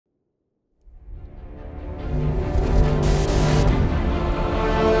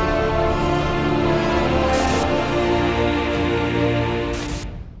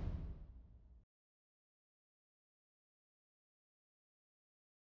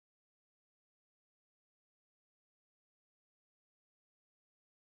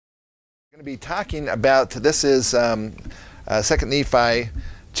We're going to be talking about, this is 2 Nephi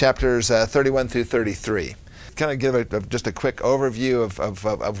chapters 31 through 33. Kind of give just a quick overview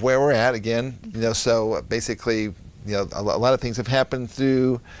of where we're at again. So basically, a lot of things have happened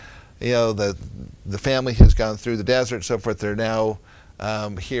through, the family has gone through the desert and so forth. They're now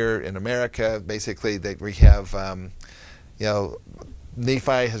here in America. Basically, we have,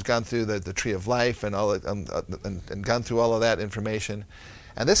 Nephi has gone through the tree of life and all, and gone through all of that information.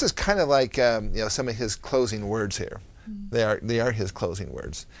 And this is kind of like some of his closing words here. They are his closing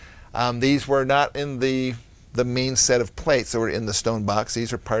words. These were not in the main set of plates that were in the stone box.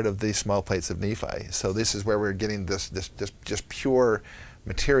 These are part of the small plates of Nephi. So this is where we're getting this just pure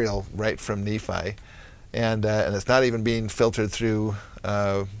material right from Nephi, and it's not even being filtered through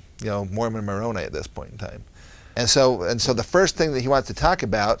Mormon Moroni at this point in time. And so the first thing that he wants to talk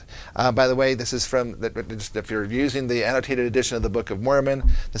about, by the way, this is from, if you're using the annotated edition of the Book of Mormon,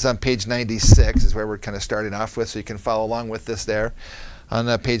 this is on page 96, is where we're kind of starting off with, so you can follow along with this there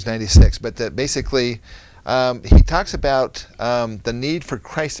on page 96. But basically, he talks about the need for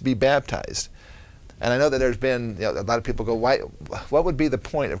Christ to be baptized. And I know that there's been, a lot of people go, what would be the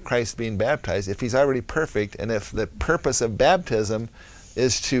point of Christ being baptized if he's already perfect, and if the purpose of baptism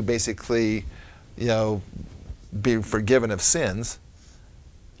is to basically, be forgiven of sins?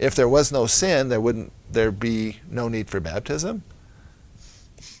 If there was no sin, there be no need for baptism.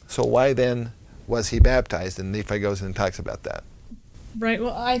 So why then was he baptized? And Nephi goes in and talks about that. Right.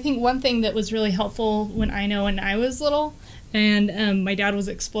 Well, I think one thing that was really helpful when I was little, and my dad was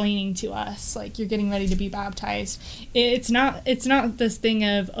explaining to us, like, you're getting ready to be baptized. It's not this thing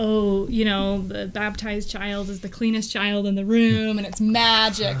of, the baptized child is the cleanest child in the room, and it's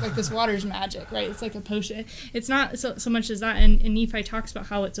magic, like this water's magic, right? It's like a potion. It's not so much as that. And Nephi talks about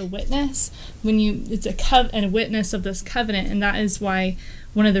how it's a witness. It's a witness of this covenant, and that is why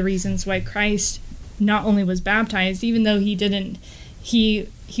one of the reasons why Christ not only was baptized, even though he didn't. He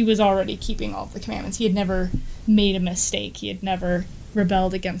was already keeping all of the commandments. He had never made a mistake. He had never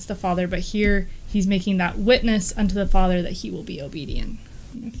rebelled against the Father. But here he's making that witness unto the Father that he will be obedient.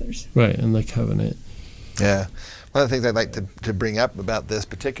 Right, in the covenant. Yeah. One of the things I'd like to bring up about this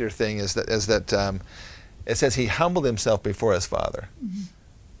particular thing is that it says he humbled himself before his Father. Mm-hmm.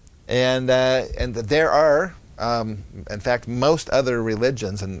 And that there are, in fact, most other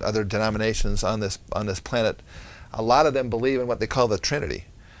religions and other denominations on this planet, a lot of them believe in what they call the Trinity.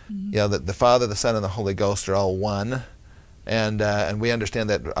 Mm-hmm. That the Father, the Son, and the Holy Ghost are all one, and we understand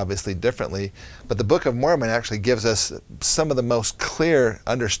that obviously differently. But the Book of Mormon actually gives us some of the most clear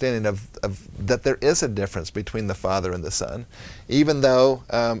understanding of that there is a difference between the Father and the Son. Even though,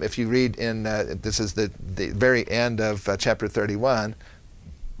 if you read in, this is the very end of chapter 31,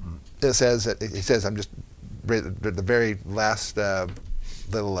 it says, I'm just reading the very last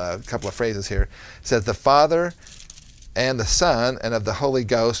little couple of phrases here. It says, the Father and the Son, and of the Holy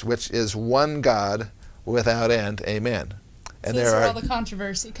Ghost, which is one God without end. Amen. And so that's where all the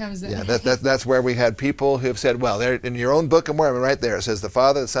controversy comes in. Yeah, that's where we had people who have said, well, there in your own Book of Mormon, right there, it says the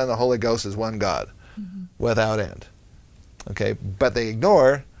Father, the Son, and the Holy Ghost is one God without end. Okay, but they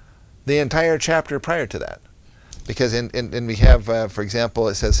ignore the entire chapter prior to that, because in we have, for example,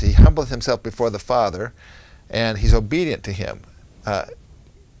 it says he humbleth himself before the Father, and he's obedient to him.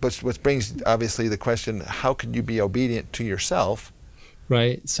 Which brings, obviously, the question, how can you be obedient to yourself?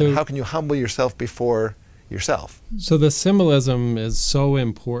 Right. So how can you humble yourself before yourself? So the symbolism is so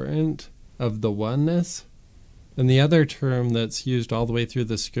important of the oneness. And the other term that's used all the way through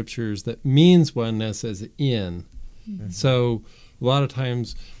the scriptures that means oneness is in. Mm-hmm. So a lot of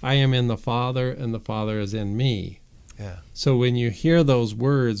times, I am in the Father and the Father is in me. Yeah. So when you hear those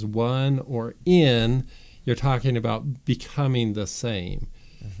words, one or in, you're talking about becoming the same.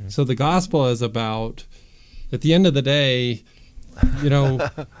 Mm-hmm. So the gospel is about, at the end of the day,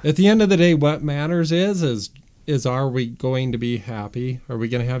 what matters is are we going to be happy? Are we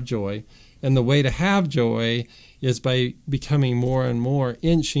going to have joy? And the way to have joy is by becoming more and more,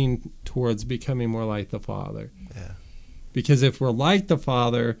 inching towards becoming more like the Father. Yeah. Because if we're like the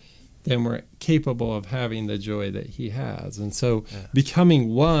Father, then we're capable of having the joy that he has. And so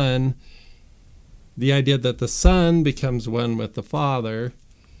becoming one, the idea that the Son becomes one with the Father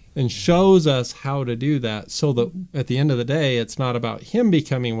and shows us how to do that, so that at the end of the day, it's not about him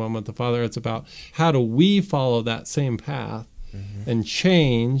becoming one with the Father, it's about how do we follow that same path and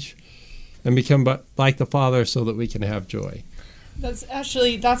change and become like the Father so that we can have joy. That's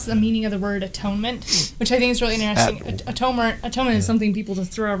the meaning of the word atonement, which I think is really interesting. Atonement is something people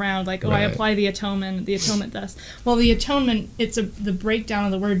just throw around, like, I apply the atonement thus. Well, the atonement, the breakdown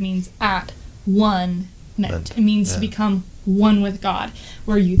of the word means at one meant. It means to become one with God,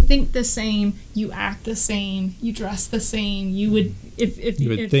 where you think the same, you act the same, you dress the same. You would, if you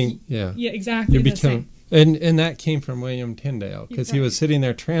would think, yeah, exactly. You become, and that came from William Tyndale, because he was sitting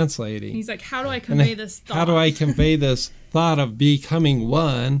there translating. And he's like, how do I convey this thought? How do I convey this thought of becoming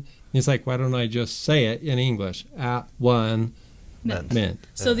one? He's like, why don't I just say it in English? At one meant.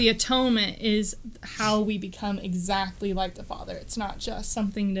 So the atonement is how we become exactly like the Father. It's not just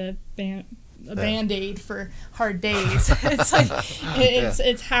something to a band-aid for hard days. It's like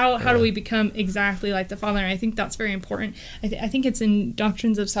it's how do we become exactly like the Father? And I think that's very important. I think it's in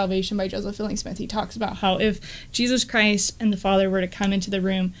Doctrines of Salvation by Joseph Fielding Smith. He talks about how if Jesus Christ and the Father were to come into the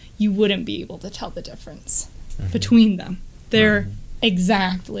room, you wouldn't be able to tell the difference between them. They're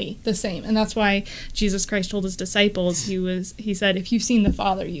exactly the same. And that's why Jesus Christ told his disciples, he said, if you've seen the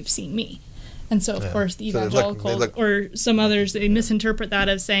Father, you've seen me. And so, of course, the evangelical or some others, they misinterpret that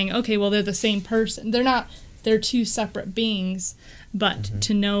as saying, okay, well, they're the same person. They're not. They're two separate beings, but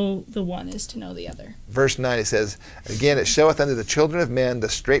to know the one is to know the other. Verse 9, it says, again, it showeth unto the children of men the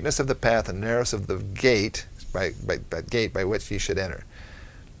straightness of the path and narrowness of the gate by which ye should enter.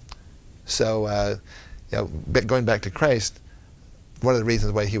 So, going back to Christ, one of the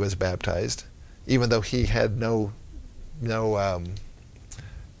reasons why he was baptized, even though he had no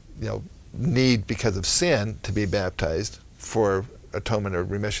need because of sin to be baptized for atonement or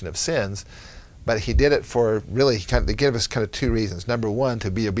remission of sins, but he did it for really, they gave us kind of two reasons. Number one,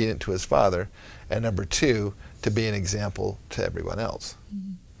 to be obedient to his Father, and number two, to be an example to everyone else.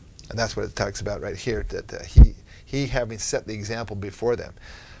 And that's what it talks about right here, that he having set the example before them.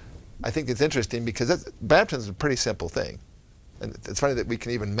 I think it's interesting because baptism is a pretty simple thing. And it's funny that we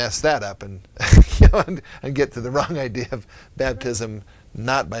can even mess that up and, and get to the wrong idea of baptism,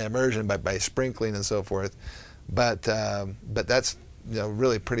 not by immersion, but by sprinkling and so forth. But that's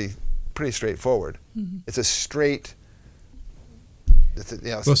really pretty straightforward. It's a straight,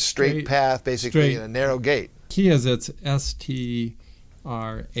 a straight path, basically, in a narrow gate. Key is it's STRAIT,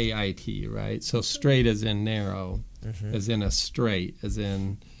 right? So straight as in narrow, as in a straight, as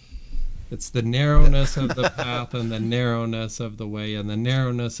in. It's the narrowness of the path and the narrowness of the way and the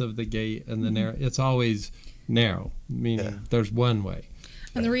narrowness of the gate and the narrow. It's always narrow, meaning there's one way.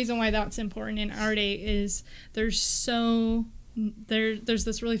 And the reason why that's important in our day is there's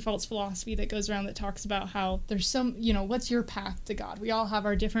this really false philosophy that goes around that talks about how there's some, what's your path to God? We all have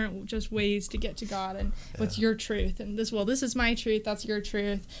our different just ways to get to God, and what's your truth? And this is my truth, that's your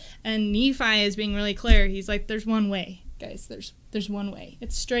truth. And Nephi is being really clear. He's like, there's one way. Guys, there's one way.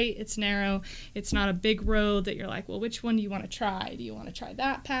 It's straight, it's narrow, it's not a big road that you're like, well, which one do you want to try? Do you want to try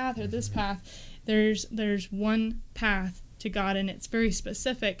that path or this path? There's one path to God, and it's very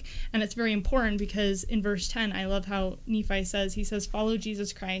specific, and it's very important because in verse 10, I love how Nephi says, he says, follow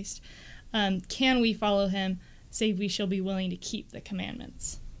Jesus Christ. Can we follow him, save we shall be willing to keep the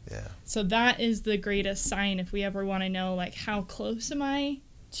commandments? Yeah. So that is the greatest sign if we ever want to know, like, how close am I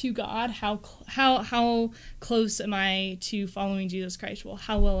to God? How close am I to following Jesus Christ? Well,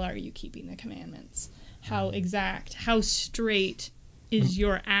 how well are you keeping the commandments? How exact, how straight is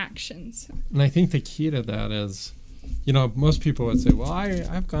your actions? And I think the key to that is, most people would say, well,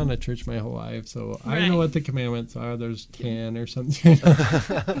 I've gone to church my whole life, so I know what the commandments are. There's 10 or something.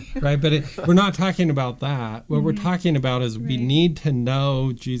 Right? But we're not talking about that. What we're talking about is we need to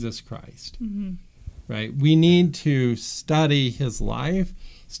know Jesus Christ. Right? We need to study his life,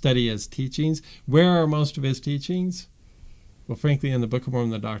 study his teachings. Where are most of his teachings? Well, frankly, in the Book of Mormon,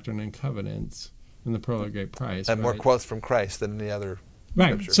 the Doctrine and Covenants, and the Pearl of Great Price. And more quotes from Christ than any other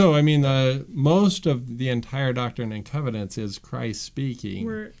scripture. So, most of the entire Doctrine and Covenants is Christ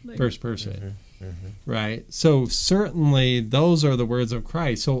speaking, first person. Right? So, certainly, those are the words of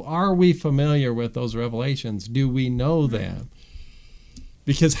Christ. So, are we familiar with those revelations? Do we know them?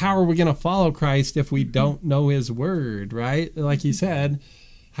 Because how are we going to follow Christ if we don't know his word, right? Like he said,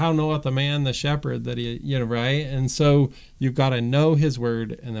 how knoweth the man the shepherd that he, right? And so you've got to know his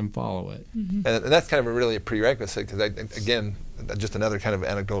word and then follow it. And that's kind of a prerequisite, because again, just another kind of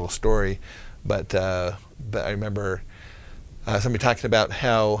anecdotal story, but I remember somebody talking about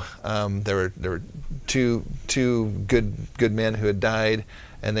how there were two good men who had died,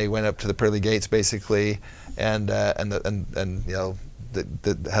 and they went up to the pearly gates basically, and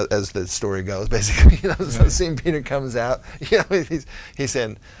as the story goes, basically, so St. Peter comes out, he's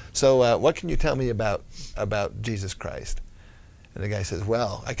saying, so what can you tell me about Jesus Christ? And the guy says,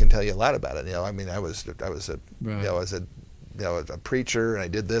 well, I can tell you a lot about it. I was a preacher, and I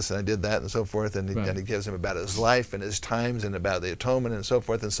did this and I did that and so forth, and he gives him about his life and his times and about the atonement and so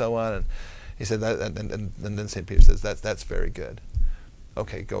forth and so on. And he said that, and then St. Peter says, that's very good.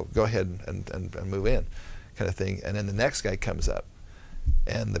 okay, go ahead and move in, kind of thing. And then the next guy comes up,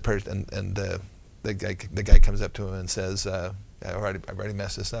 and the guy comes up to him and says, I've already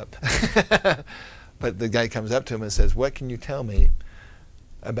messed this up. But the guy comes up to him and says, what can you tell me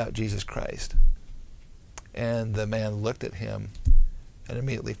about Jesus Christ? And the man looked at him and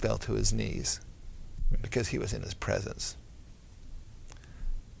immediately fell to his knees because he was in his presence.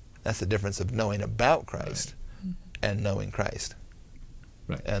 That's the difference of knowing about Christ and knowing Christ.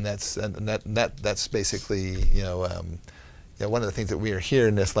 Right. And that's basically, one of the things that we are here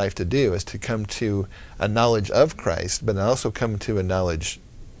in this life to do is to come to a knowledge of Christ, but also come to a knowledge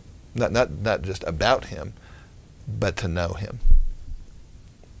not just about him, but to know him.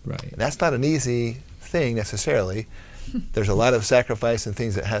 Right. And that's not an easy thing necessarily. There's a lot of sacrifice and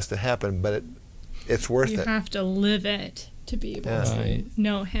things that has to happen, but it's worth it. You have to live it to be able to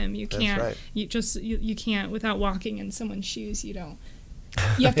know him. You can't. Right. You can't without walking in someone's shoes. You don't.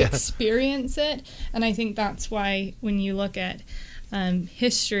 You have to experience it, and I think that's why when you look at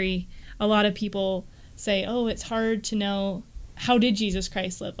history, a lot of people say, "Oh, it's hard to know." How did Jesus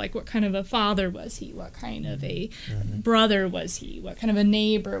Christ live? Like, what kind of a father was he? What kind of a brother was he? What kind of a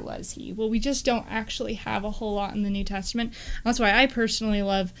neighbor was he? Well, we just don't actually have a whole lot in the New Testament. That's why I personally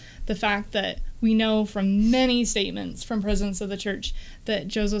love the fact that we know from many statements from presidents of the church that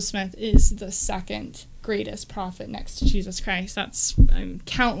Joseph Smith is the second greatest prophet next to Jesus Christ. That's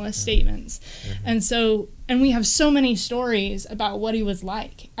countless statements. And we have so many stories about what he was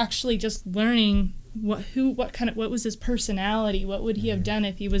like. Actually, just learning what was his personality? What would he have done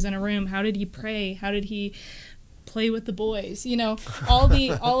if he was in a room? How did he pray? How did he play with the boys?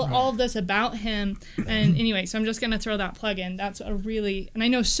 All of this about him. And anyway, so I'm just going to throw that plug in. And I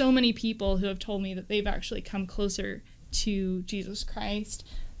know so many people who have told me that they've actually come closer to Jesus Christ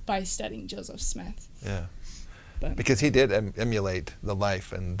by studying Joseph Smith. Yeah. Because he did emulate the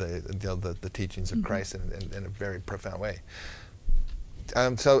life and the teachings of Christ in a very profound way.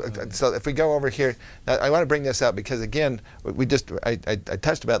 So if we go over here, I want to bring this up because again, I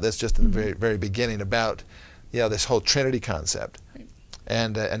touched about this just in the very, very beginning about this whole Trinity concept, right.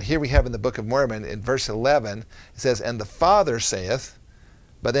 And here we have in the Book of Mormon in verse 11 it says, "And the Father saith,"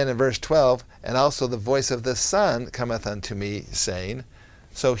 but then in verse 12, "And also the voice of the Son cometh unto me, saying."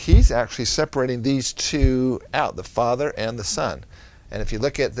 So he's actually separating these two out, the Father and the Son. And if you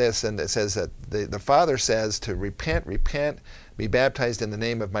look at this, and it says that the Father says to repent, be baptized in the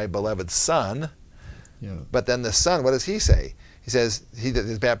name of my beloved Son. Yeah. But then the Son, what does he say? He says, he that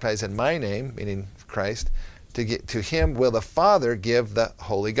is baptized in my name, meaning Christ, to him will the Father give the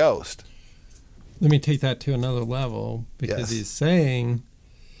Holy Ghost. Let me take that to another level, because he's saying,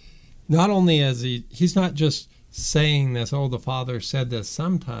 not only is he's not just saying this, the Father said this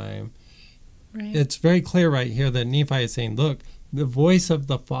sometime. Right. It's very clear right here that Nephi is saying, look, the voice of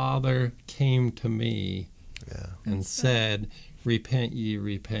the Father came to me and said, repent ye,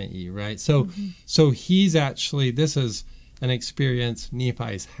 right? So so he's actually, this is an experience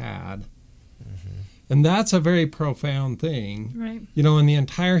Nephi's had. And that's a very profound thing. Right. In the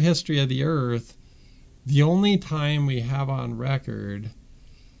entire history of the earth, the only time we have on record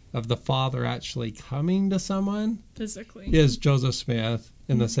of the Father actually coming to someone physically is Joseph Smith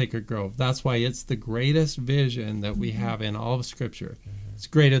in the Sacred Grove. That's why it's the greatest vision that we have in all of Scripture. It's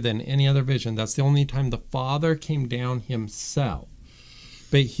greater than any other vision. That's the only time the Father came down himself.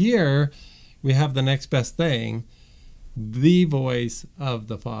 But here we have the next best thing, the voice of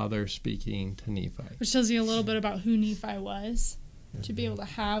the Father speaking to Nephi. Which tells you a little bit about who Nephi was, to be able to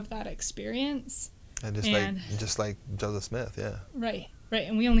have that experience. And just like Joseph Smith, Right. Right,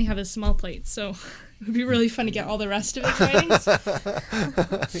 and we only have his small plates, so it would be really fun to get all the rest of his writings.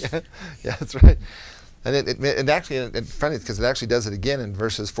 Yeah, that's right. And it actually, it's funny because it actually does it again in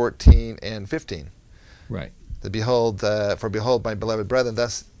verses 14 and 15. Right. Behold, my beloved brethren,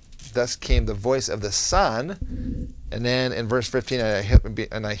 thus came the voice of the Son, and then in verse 15,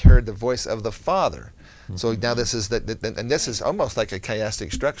 and I heard the voice of the Father. So now this is and this is almost like a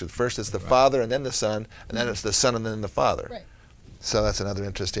chiastic structure. First it's the Father, and then the Son, and then it's the Son, and then the Father. Right. So that's another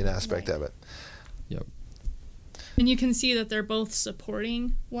interesting aspect of it. Yep. And you can see that they're both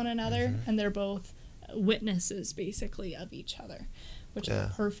supporting one another, and they're both witnesses, basically, of each other, which is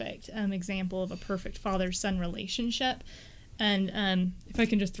a perfect example of a perfect father-son relationship. And if I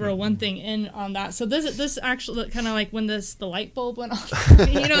can just throw one thing in on that. So this actually kind of like when the light bulb went off.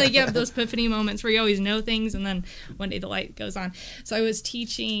 Like you have those epiphany moments where you always know things, and then one day the light goes on. So I was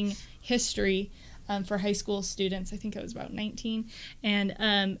teaching history for high school students. I think I was about 19, and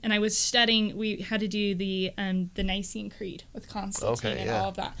I was studying. We had to do the Nicene Creed with Constantine and all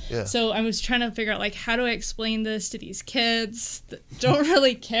of that. Yeah. So I was trying to figure out, like, how do I explain this to these kids that don't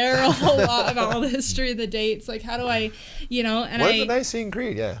really care a whole lot about all the history of the dates? Like, how do I, and what is the Nicene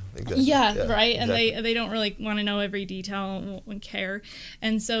Creed? Yeah, exactly. Yeah, right. Exactly. And they don't really want to know every detail and care.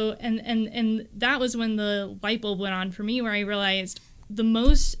 And so and that was when the light bulb went on for me, where I realized the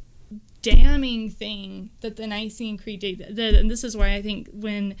most damning thing that the Nicene Creed did, and this is why I think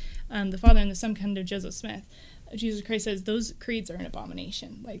when the Father and the Son come to Joseph Smith, Jesus Christ says those creeds are an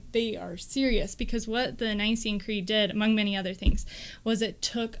abomination. Like, they are serious, because what the Nicene Creed did, among many other things, was it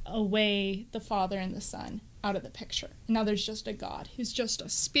took away the Father and the Son out of the picture. Now there's just a God who's just a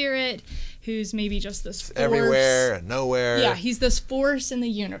spirit, who's maybe just this force. Everywhere and nowhere. Yeah, he's this force in the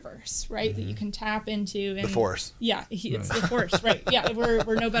universe, right, that you can tap into. And, the Force. Yeah, it's the Force, right. Yeah,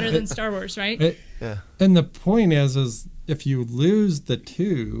 we're no better than Star Wars, right? Yeah. And the point is if you lose the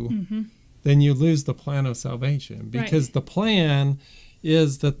two, then you lose the plan of salvation. Because the plan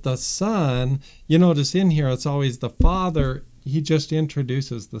is that the Son, you notice in here, it's always the Father. He just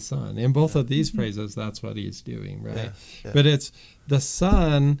introduces the Son. In both of these phrases, that's what he's doing, right? Yeah. Yeah. But it's the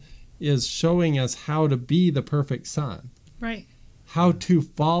Son is showing us how to be the perfect Son. Right. How to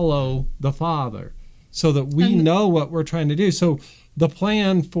follow the Father so that we know what we're trying to do. So the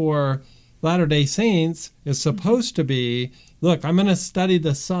plan for Latter-day Saints is supposed to be, look, I'm going to study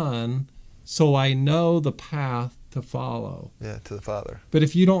the Son so I know the path to follow. Yeah, to the Father. But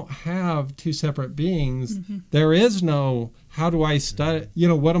if you don't have two separate beings, there is no, how do I study,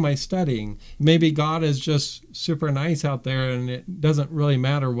 what am I studying? Maybe God is just super nice out there and it doesn't really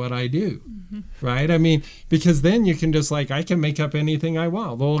matter what I do, right? I mean, because then you can just I can make up anything I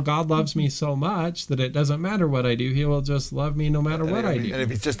want. Well, God loves me so much that it doesn't matter what I do. He will just love me no matter what I do. And if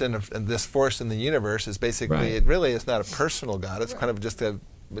he's just in this force in the universe, is basically, it really is not a personal God. It's kind of just a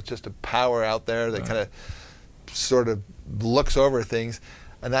power out there that kind of sort of looks over things.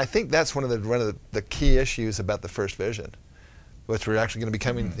 And I think that's one of the key issues about the first vision, which we're actually going to be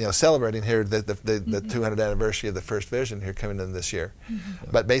coming, celebrating here the 200th anniversary of the first vision here coming in this year.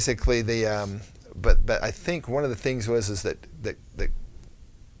 But basically but I think one of the things is that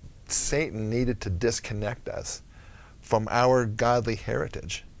Satan needed to disconnect us from our godly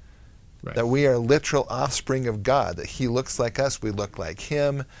heritage. Right. That we are literal offspring of God, that he looks like us, we look like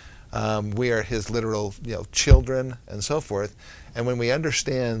him. We are his literal, children, and so forth. And when we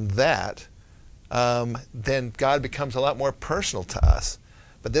understand that, then God becomes a lot more personal to us.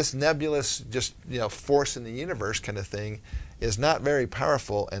 But this nebulous, just force in the universe kind of thing is not very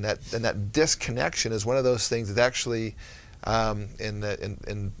powerful. And that disconnection is one of those things that actually, in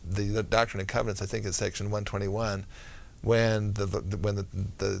the Doctrine and Covenants, I think it's section 121. When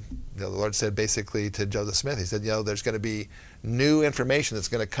the Lord said basically to Joseph Smith, he said, there's going to be new information that's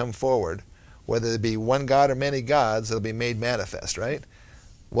going to come forward, whether it be one God or many gods, it'll be made manifest, right?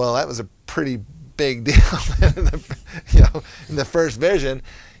 Well, that was a pretty big deal in the first vision.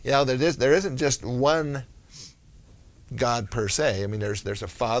 There isn't just one God per se. I mean, there's a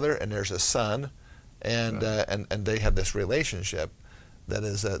Father and there's a Son, and they have this relationship that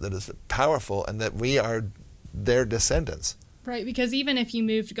is powerful, and that we are their descendants. Right, because even if you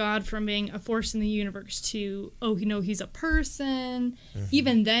moved God from being a force in the universe to, he's a person,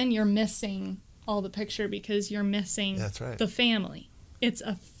 even then you're missing all the picture, because you're missing the family. It's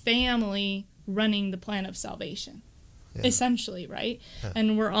a family running the plan of salvation, essentially, right? Yeah.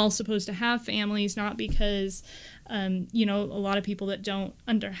 And we're all supposed to have families, not because, a lot of people that don't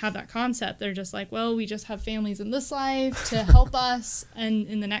have that concept, they're just like, well, we just have families in this life to help us, and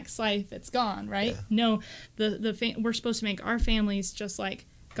in the next life it's gone, right? Yeah. No, we're supposed to make our families just like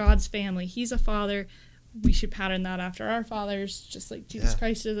God's family. He's a father. We should pattern that after our fathers, just like Jesus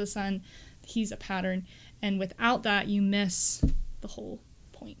Christ is a son. He's a pattern. And without that, you miss the whole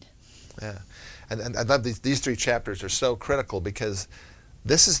point. Yeah. And I love these three chapters are so critical, because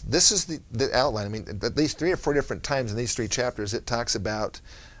this is the outline. I mean, at least 3 or 4 different times in these 3 chapters, it talks about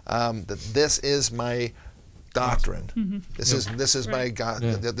that this is my doctrine. This is my God.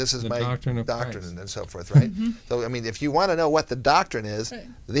 This is my doctrine, and so forth. Right. So I mean, if you want to know what the doctrine is,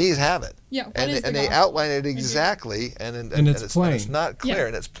 these have it. Yeah. And they outline it exactly, and it's plain. It's not clear,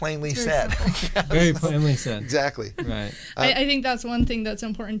 and it's plainly said. Very plainly said. Exactly. Right. I think that's one thing that's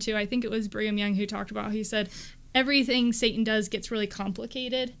important too. I think it was Brigham Young who talked about. He said, everything Satan does gets really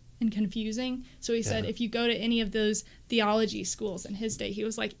complicated and confusing. So he said, if you go to any of those theology schools in his day, he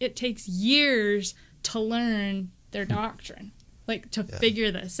was like, it takes years to learn their doctrine, like to figure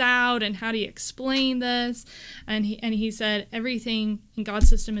this out, and how do you explain this? And he said everything in God's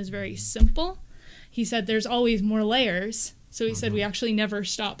system is very simple, he said there's always more layers. So he said we actually never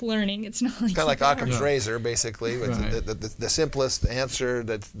stop learning. It's not like kind of like Occam's razor, basically. Right. The simplest answer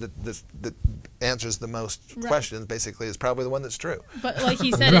that answers the most questions, basically, is probably the one that's true. But like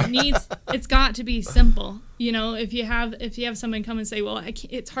he said, it's got to be simple. You know, if you have someone come and say, well,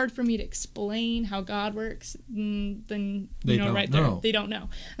 it's hard for me to explain how God works, then they there they don't know.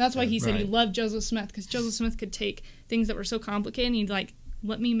 And that's why he said he Right. loved Joseph Smith, because Joseph Smith could take things that were so complicated and he'd like,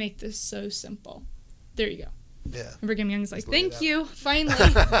 let me make this so simple. There you go. Yeah. And Brigham Young's like, thank you, finally.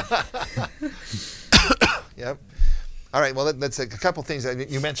 Yep. All right. Well, that's a couple things.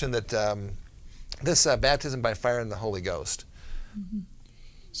 You mentioned that this baptism by fire and the Holy Ghost.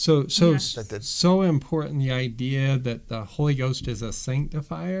 So important, the idea that the Holy Ghost is a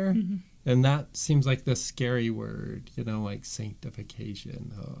sanctifier, and that seems like the scary word, you know, like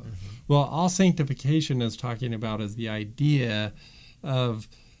sanctification. Well, all sanctification is talking about is the idea of,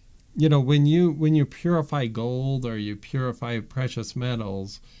 you know, when you purify gold or you purify precious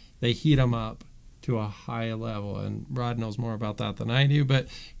metals, they heat them up to a high level, and Rod knows more about that than I do, but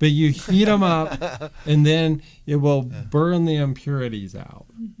you heat them up and then it will burn the impurities out,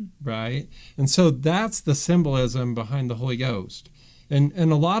 right? And so that's the symbolism behind the Holy Ghost. And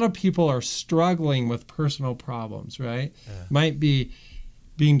a lot of people are struggling with personal problems, right? Might be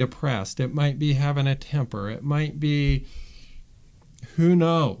being depressed, it might be having a temper, it might be, who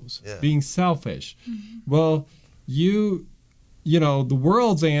knows, being selfish. Well, you know, the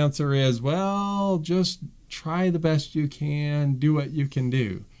world's answer is, well, just try the best you can, do what you can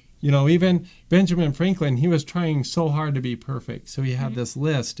do. You know, even Benjamin Franklin, he was trying so hard to be perfect. So he had this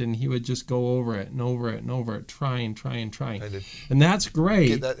list, and he would just go over it and over it and over it, trying. And that's great.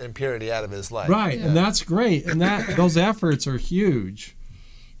 Get that impurity out of his life. Right, and that's great. And those efforts are huge.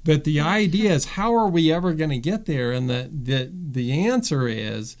 But the idea is, how are we ever going to get there? And the answer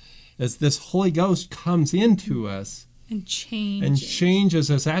is this Holy Ghost comes into us and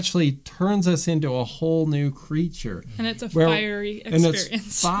changes us, actually turns us into a whole new creature. And it's a fiery experience. And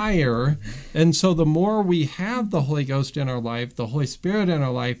it's fire. And so the more we have the Holy Ghost in our life, the Holy Spirit in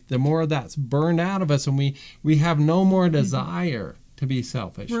our life, the more that's burned out of us, and we have no more desire to be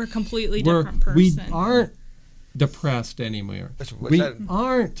selfish. We're a completely different person. We aren't depressed anymore.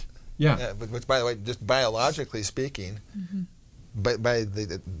 Aren't. Yeah. Which, by the way, just biologically speaking,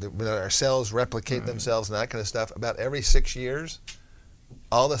 when our cells replicate themselves and that kind of stuff, about every 6 years,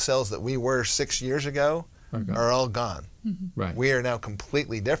 all the cells that we were 6 years ago are all gone. Right. We are now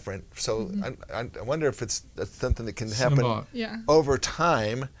completely different. So I wonder if it's something that can happen over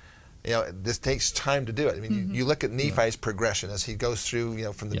time. You know, this takes time to do it. I mean, you look at Nephi's progression as he goes through, you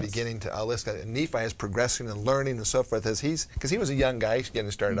know, from the beginning to all this. And Nephi is progressing and learning and so forth because he was a young guy getting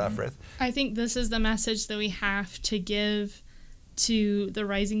started off with. I think this is the message that we have to give to the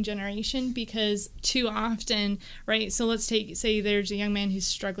rising generation, because too often, right? So let's say there's a young man who's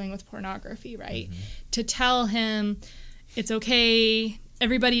struggling with pornography, right? To tell him it's okay,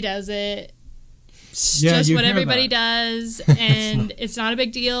 everybody does it. Just what everybody does, and it's not a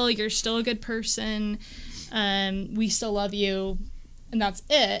big deal. You're still a good person. We still love you, and that's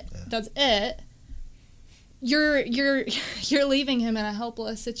it. That's it. You're leaving him in a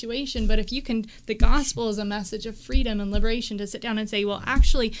helpless situation. But if you can, the gospel is a message of freedom and liberation, to sit down and say, well,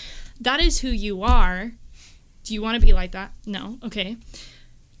 actually, that is who you are. Do you want to be like that? No. Okay.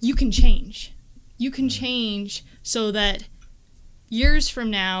 You can change. You can change so that years from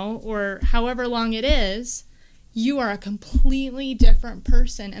now, or however long it is, you are a completely different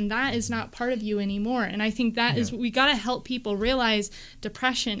person, and that is not part of you anymore. And I think that is, we got to help people realize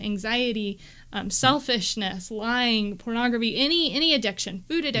depression, anxiety, selfishness, lying, pornography, any addiction,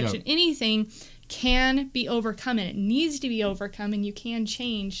 food addiction, anything can be overcome, and it needs to be overcome, and you can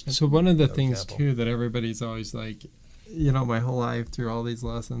change. So one of the things too that everybody's always like, you know, my whole life through all these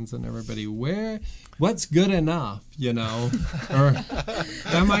lessons, and everybody, what's good enough, you know, or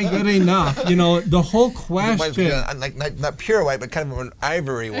am I good enough? You know, the whole question. Not pure white, but kind of an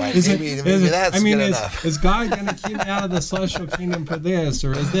ivory white. Maybe that's good enough. Is God going to keep me out of the celestial kingdom for this,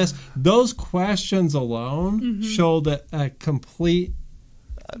 or is this? Those questions alone show that a complete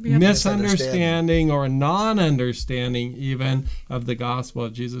misunderstanding or non-understanding even of the gospel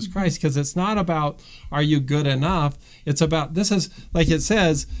of Jesus Christ, because it's not about are you good enough. It's about, this is like it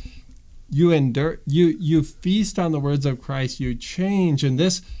says, you endure, you feast on the words of Christ, you change, and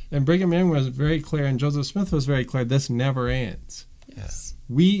Brigham Young was very clear, and Joseph Smith was very clear, this never ends. Yes.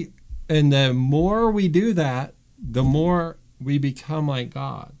 And the more we do that, the more we become like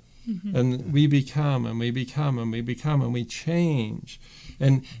God. And we become and we become and we become and we change.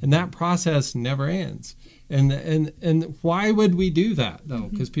 And that process never ends. And why would we do that, though?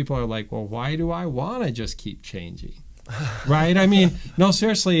 Because people are like, well, why do I want to just keep changing? Right? I mean, no,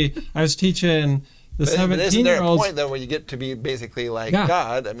 seriously, I was teaching the 17-year-olds. Isn't there a point, though, where you get to be basically like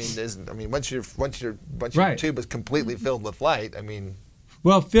God? I mean, once your tube is completely filled with light, I mean...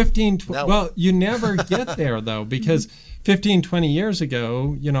 Well, you never get there, though, because 15, 20 years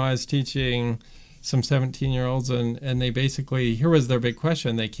ago, I was teaching some 17-year-olds, and they basically, here was their big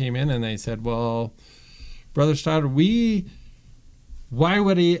question. They came in and they said, well, Brother Stoddard, why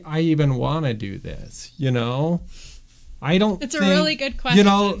would I even want to do this? I don't It's a really good question.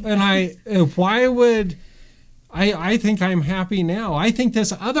 And why would... I think I'm happy now. I think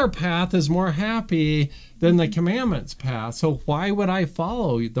this other path is more happy than the commandments path. So why would I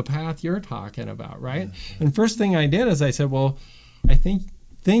follow the path you're talking about, right? And first thing I did is I said, well,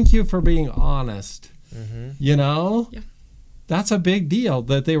 thank you for being honest. Yeah. That's a big deal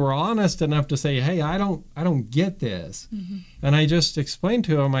that they were honest enough to say, hey, I don't get this. And I just explained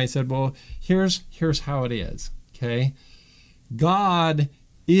to them, I said, well, here's how it is, okay? God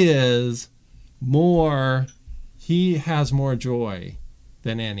is more... He has more joy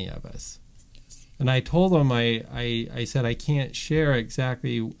than any of us. And I told him, I said, I can't share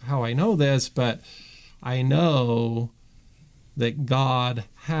exactly how I know this, but I know that God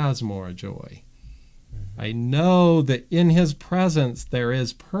has more joy. I know that in his presence there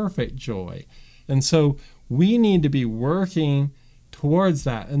is perfect joy. And so we need to be working towards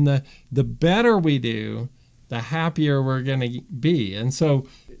that. And the better we do, the happier we're going to be. And so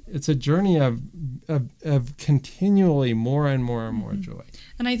it's a journey of continually more and more and more joy.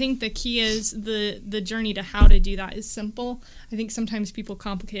 And I think the key is the journey to how to do that is simple. I think sometimes people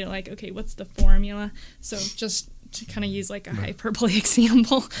complicate it, like, okay, what's the formula? So just to kind of use like a hyperbole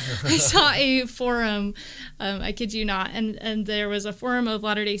example, I saw a forum, I kid you not, and there was a forum of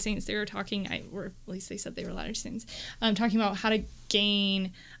Latter-day Saints. They were talking, or at least they said they were Latter-day Saints, talking about how to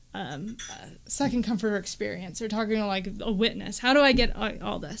gain second comforter experience. They're talking like a witness. How do I get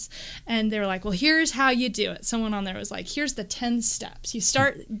all this? And they were like, well, here's how you do it. Someone on there was like, here's the 10 steps. You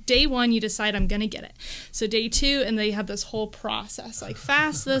start day 1, you decide I'm going to get it. So day 2, and they have this whole process, like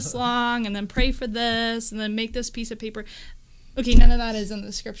fast this long, and then pray for this, and then make this piece of paper. Okay, none of that is in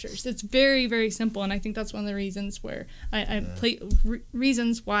the scriptures. It's very, very simple, and I think that's one of the reasons where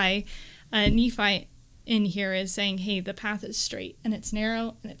reasons why Nephi in here is saying, hey, the path is straight and it's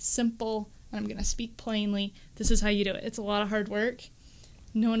narrow and it's simple, and I'm going to speak plainly. This is how you do it. It's a lot of hard work.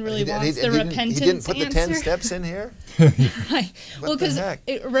 No one really wants the repentance He didn't put answer. the 10 steps in here? Right. Well, because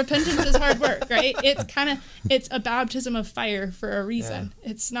repentance is hard work, right? It's a baptism of fire for a reason.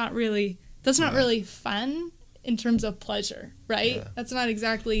 Yeah. It's not really, that's not really fun in terms of pleasure, right? Yeah. That's not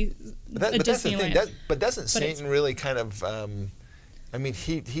exactly a Disneyland. But doesn't Satan really kind of, I mean,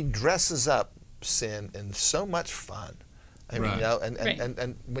 he dresses up sin in so much fun. I mean,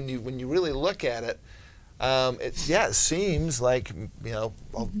 and when you really look at it, it seems like,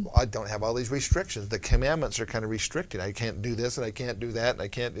 I don't have all these restrictions. The commandments are kind of restricted. I can't do this, and I can't do that, and I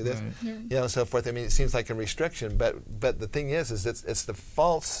can't do this, and so forth. I mean, it seems like a restriction, but the thing is it's the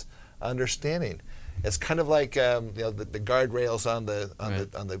false understanding. It's kind of like the guardrails on the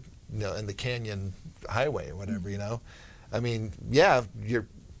in the canyon highway or whatever. I mean,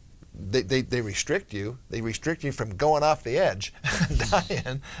 They restrict you. They restrict you from going off the edge,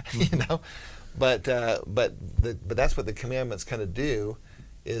 dying. But that's what the commandments kind of do,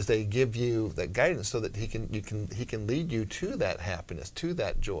 is they give you that guidance so that he can lead you to that happiness, to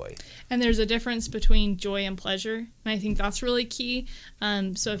that joy. And there's a difference between joy and pleasure, and I think that's really key.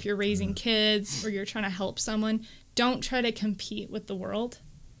 So if you're raising kids or you're trying to help someone, don't try to compete with the world.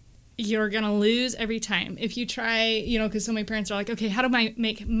 You're going to lose every time. If you try, because so many parents are like, okay, how do I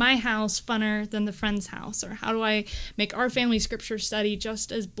make my house funner than the friend's house? Or how do I make our family scripture study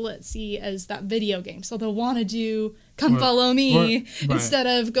just as blitzy as that video game? So they'll want to do follow me instead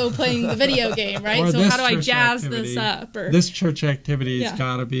of go playing the video game, right? So how do I jazz this up? Or this church activity has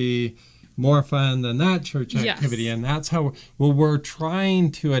got to be more fun than that church activity. And that's how, we're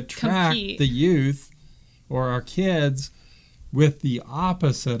trying to attract the youth or our kids with the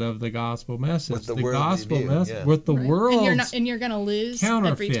opposite of the gospel message. With the gospel message, with the world. And you're going to lose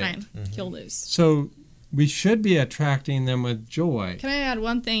every time. You'll lose. So we should be attracting them with joy. Can I add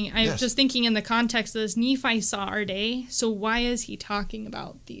one thing? I was just thinking in the context of this, Nephi saw our day, so why is he talking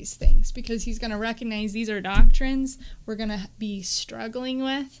about these things? Because he's going to recognize these are doctrines we're going to be struggling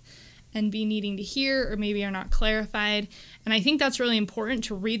with and be needing to hear, or maybe are not clarified. And I think that's really important,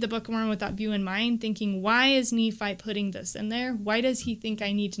 to read the Book of Mormon with that view in mind, thinking, why is Nephi putting this in there? Why does he think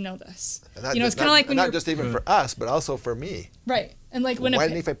I need to know this? It's kind of like when not just even for us, but also for me. Right. And like when why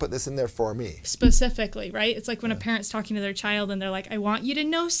didn't Nephi put this in there for me? Specifically, right? It's like when a parent's talking to their child and they're like, I want you to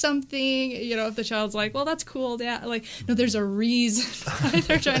know something. You know, if the child's like, well, that's cool, Dad. Like, no, there's a reason why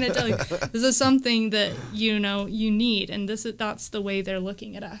they're trying to tell you. This is something that, you know, you need. And that's the way they're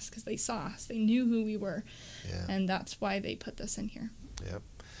looking at us, because they saw us. They knew who we were. Yeah. And that's why they put this in here. Yep.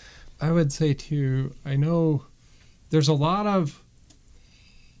 I would say, too, I know there's a lot of,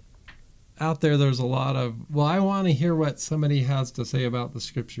 out there's a lot of, well, I want to hear what somebody has to say about the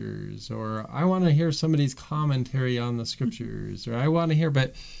scriptures, or I want to hear somebody's commentary on the scriptures, or I want to hear,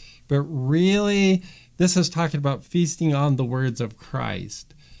 but really, this is talking about feasting on the words of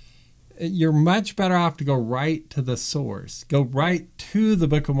Christ. You're much better off to go right to the source. Go right to the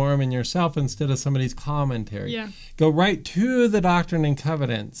Book of Mormon yourself instead of somebody's commentary. Yeah. Go right to the Doctrine and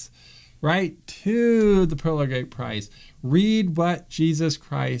Covenants. Right to the Pearl of Great Price. Read what Jesus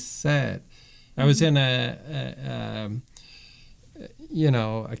Christ said. I was in a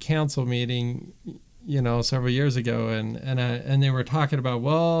council meeting, several years ago, and they were talking about,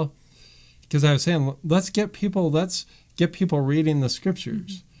 well, because I was saying, let's get people reading the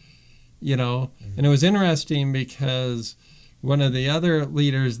scriptures, and it was interesting because one of the other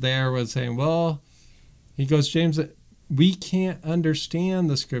leaders there was saying, well, he goes, James, we can't understand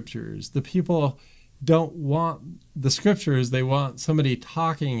the scriptures. The people don't want the scriptures. They want somebody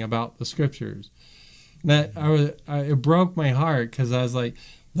talking about the scriptures. And it broke my heart, because I was like,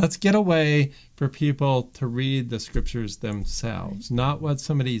 let's get a way for people to read the scriptures themselves, not what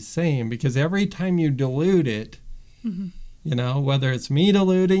somebody's saying, because every time you dilute it, whether it's me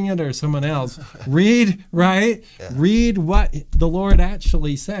diluting it or someone else, read, right? Yeah. Read what the Lord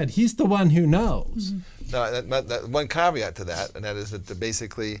actually said. He's the one who knows. No, that one caveat to that, and that is that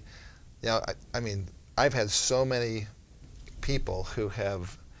basically, I mean, I've had so many people who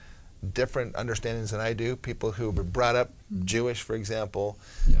have different understandings than I do. People who were brought up Jewish, for example.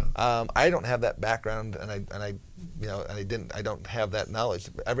 Yeah. I don't have that background, and I don't have that knowledge.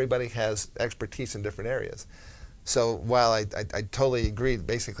 Everybody has expertise in different areas. So while I totally agree,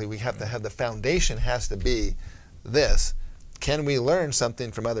 basically we have to have the foundation has to be this. Can we learn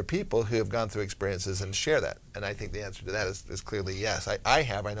something from other people who have gone through experiences and share that? And I think the answer to that is clearly yes.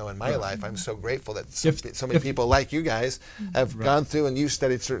 I know in my life, I'm so grateful that so many people like you guys have gone through and you've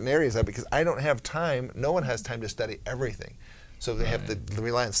studied certain areas of it, because I don't have time. No one has time to study everything. So they have to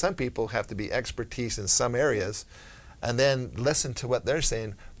rely on some people, have to be expertise in some areas, and then listen to what they're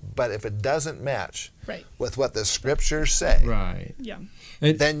saying. But if it doesn't match with what the scriptures say,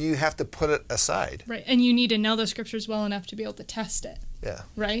 then you have to put it aside. Right, and you need to know the scriptures well enough to be able to test it. Yeah.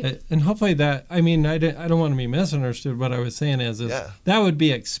 Right? And hopefully that, I mean, I don't want to be misunderstood. What I was saying is that would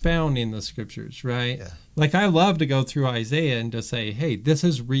be expounding the scriptures, right? Yeah. Like, I love to go through Isaiah and to say, hey, this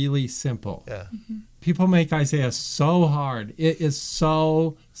is really simple. Yeah. People make Isaiah so hard. It is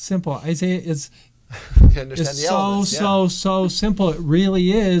so simple. Isaiah is... It's so simple. It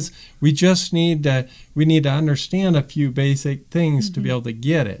really is. We just need to understand a few basic things to be able to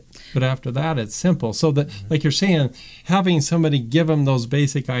get it. But after that, it's simple. So that, like you're saying, having somebody give them those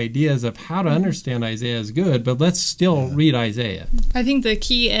basic ideas of how to understand Isaiah is good, but let's still read Isaiah. I think the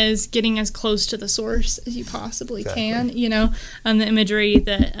key is getting as close to the source as you possibly can. The imagery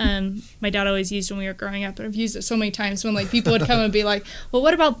that my dad always used when we were growing up, and I've used it so many times when people would come and be like, well,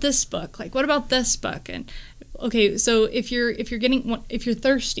 what about this book? Like, what about this book? And okay, so if you're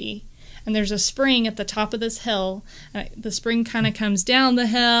thirsty, and there's a spring at the top of this hill, the spring kind of comes down the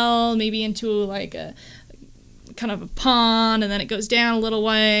hill, maybe into like a kind of a pond, and then it goes down a little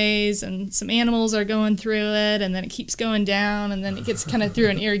ways, and some animals are going through it, and then it keeps going down, and then it gets kind of through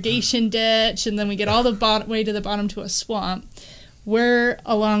an irrigation ditch, and then we get all the way to the bottom to a swamp. Where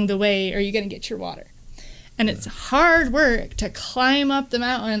along the way are you going to get your water? And it's hard work to climb up the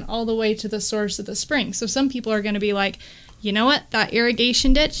mountain all the way to the source of the spring. So some people are going to be like, you know what, that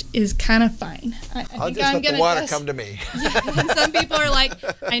irrigation ditch is kind of fine. I'll just let the water come to me. Yeah. And some people are like,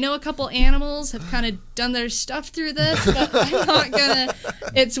 I know a couple animals have kind of done their stuff through this, but I'm not gonna.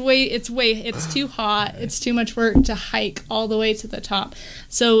 It's too hot. It's too much work to hike all the way to the top.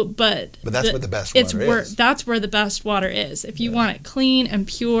 So, but that's where the best water is. That's where the best water is. If you want it clean and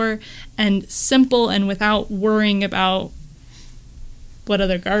pure and simple and without worrying about what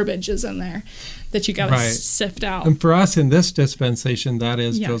other garbage is in there that you got to sift out. And for us in this dispensation, that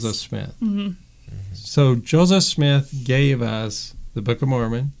is Joseph Smith. So Joseph Smith gave us the Book of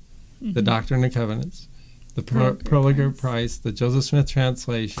Mormon, the Doctrine and Covenants, the Pearl of Great Price, the Joseph Smith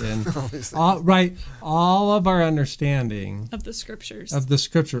translation, all of our understanding of the scriptures.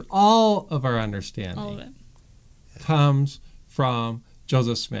 All of our understanding. All of it. Comes from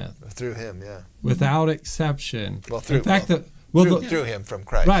Joseph Smith. Through him, without exception. Well, through, in fact, through him from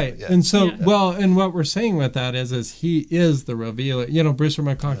Christ. Right. Yeah. And so, Yeah. well, and what we're saying with that is he is the revealer. You know, Brewster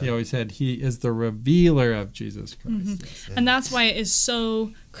McConkie always said he is the revealer of Jesus Christ. And that's why it is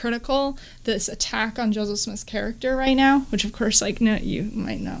so critical, this attack on Joseph Smith's character right now, which of course, like, no, you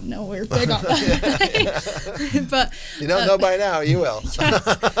might not know we're big on that. But you don't know by now, you will.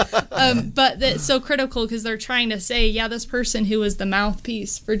 but it's so critical because they're trying to say, yeah, this person who is the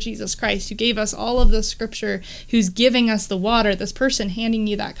mouthpiece for Jesus Christ, who gave us all of the scripture, who's giving us the water, this person handing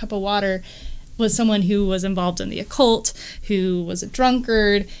you that cup of water was someone who was involved in the occult, who was a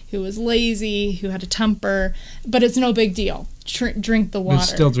drunkard, who was lazy, who had a temper, but it's no big deal. Drink the water. We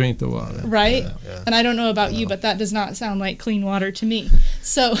still drink the water. Right? Yeah. And I don't know about you, but that does not sound like clean water to me.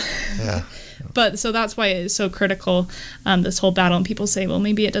 So, but so that's why it is so critical, this whole battle. And people say, well,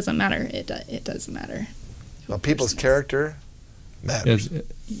 maybe it doesn't matter. It does matter. Well, people's character matters.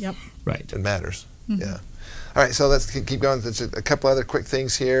 Yep. Right. It matters. Yeah. All right, so let's keep going. There's a couple other quick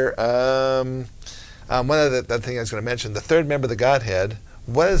things here. One other thing I was going to mention, the third member of the Godhead,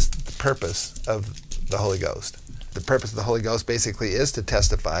 what is the purpose of the Holy Ghost? The purpose of the Holy Ghost basically is to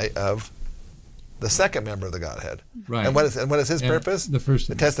testify of the second member of the Godhead. Right. And what is his purpose? The first.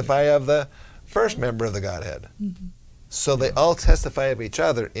 To testify of the first member of the Godhead. So they all testify of each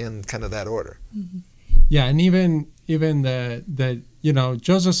other in kind of that order. Yeah, and even the you know,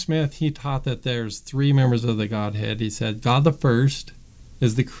 Joseph Smith, he taught that there's three members of the Godhead. He said God the first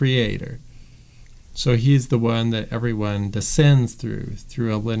is the creator. So he's the one that everyone descends through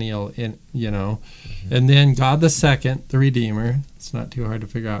a lineal, you know. And then God the second, the Redeemer. It's not too hard to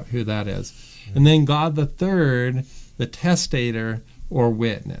figure out who that is. And then God the third, the testator or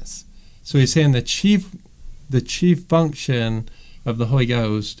witness. So he's saying the chief function of the Holy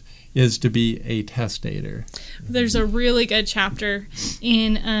Ghost is to be a testator. There's a really good chapter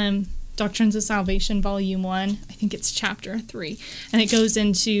in Doctrines of Salvation, Volume 1. I think it's Chapter 3. And it goes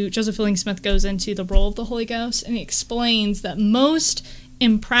into, Joseph Fielding Smith goes into the role of the Holy Ghost, and he explains that most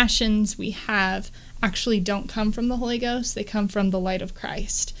impressions we have actually don't come from the Holy Ghost. They come from the light of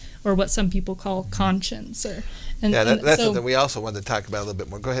Christ, or what some people call conscience. That's something we also wanted to talk about a little bit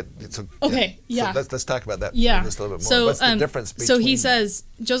more. Go ahead. So, yeah. So let's talk about that just a little bit more. So, what's the difference between... So he says,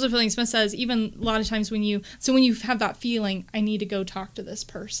 Joseph Fielding Smith says, even a lot of times when you have that feeling, I need to go talk to this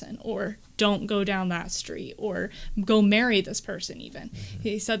person, or don't go down that street, or go marry this person even.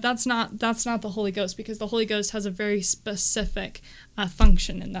 He said that's not the Holy Ghost, because the Holy Ghost has a very specific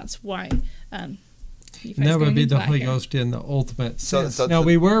function, and that's why... And that would be the Holy Ghost in the ultimate sense. Now,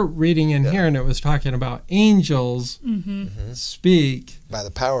 we were reading in here, and it was talking about angels speak by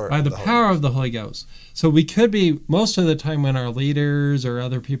the power of the Holy Ghost. So we could be, most of the time when our leaders or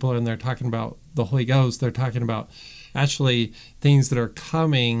other people and they're talking about the Holy Ghost, they're talking about actually things that are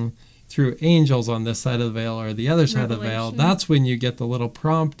coming through angels on this side of the veil or the other side of the veil. That's when you get the little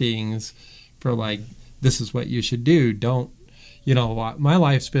promptings for, like, this is what you should do. Don't, you know, my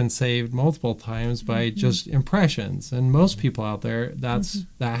life's been saved multiple times by just impressions, and most people out there, that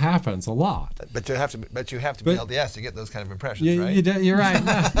happens a lot. But you have to be LDS to get those kind of impressions, right? You're right.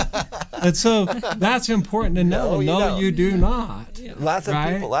 And so that's important to know. You do not. Yeah. Lots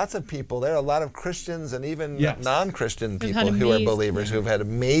of people. There are a lot of Christians and even non-Christian people who are believers who have had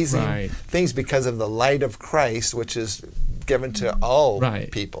amazing things because of the light of Christ, which is given to all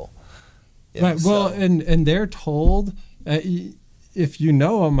people. Right. Well, and they're told. If you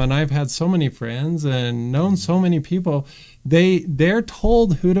know them, and I've had so many friends and known so many people, they're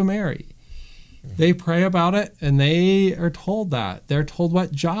told who to marry. They pray about it, and they are told that. They're told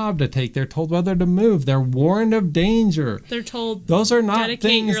what job to take. They're told whether to move. They're warned of danger. They're told those are not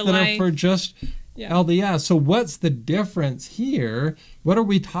things that are for just LDS. So what's the difference here? What are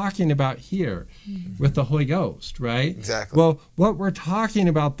we talking about here with the Holy Ghost, right? Exactly. Well, what we're talking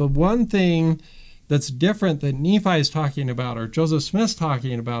about, the one thing that's different that Nephi is talking about, or Joseph Smith's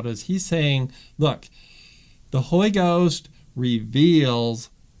talking about, is he's saying, look, the Holy Ghost reveals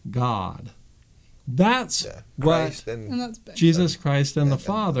God. That's what Jesus Christ and the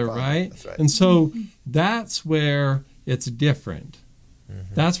Father, right? That's right? And so that's where it's different.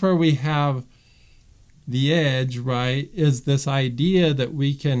 That's where we have the edge, right, is this idea that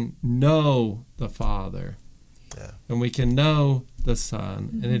we can know the Father. And we can know the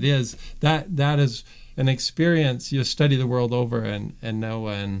Son. And it is that is an experience you study the world over and know,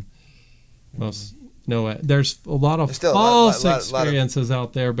 and most know it. There's a lot of false experiences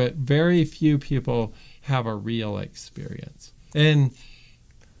out there, but very few people have a real experience. And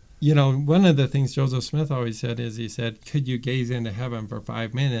you know, one of the things Joseph Smith always said is, he said, could you gaze into heaven for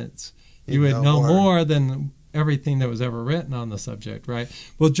 5 minutes? You would know more than everything that was ever written on the subject, right?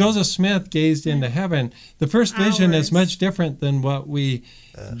 Well, Joseph Smith gazed into heaven. The first vision is much different than what we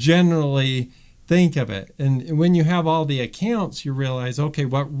generally think of it. And when you have all the accounts, you realize, okay,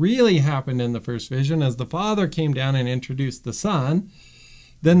 what really happened in the first vision is the Father came down and introduced the Son.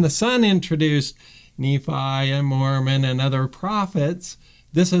 Then the Son introduced Nephi and Mormon and other prophets.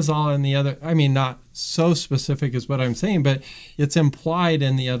 This is all in the other, I mean, not so specific as what I'm saying, but it's implied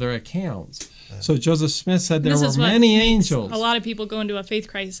in the other accounts. So Joseph Smith said there were many angels. A lot of people go into a faith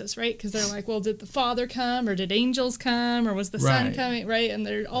crisis, right? Because they're like, well, did the Father come, or did angels come, or was the Son coming, right? And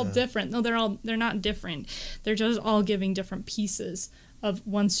they're all different. No, they're not different. They're just all giving different pieces of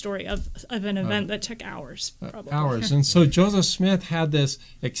one story of an event that took hours, probably. Hours. And so Joseph Smith had this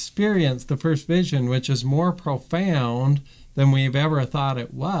experience, the first vision, which is more profound than we've ever thought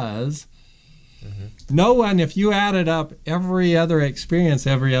it was. No one, if you added up every other experience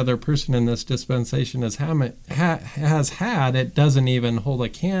every other person in this dispensation has had, it doesn't even hold a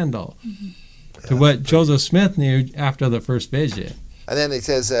candle to what Joseph Smith knew after the first vision. And then he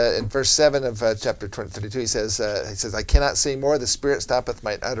says in verse 7 of chapter 32, he says, I cannot say more, the Spirit stoppeth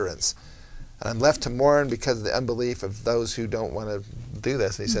my utterance. And I'm left to mourn because of the unbelief of those who don't want to do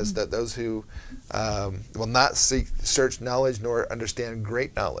this. And he says that those who will not search knowledge nor understand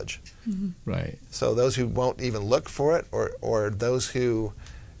great knowledge. Right. So those who won't even look for it, or those who,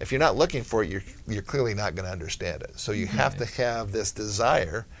 if you're not looking for it, you're clearly not going to understand it. So you have to have this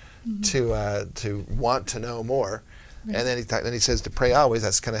desire to want to know more. Right. And then he says to pray always.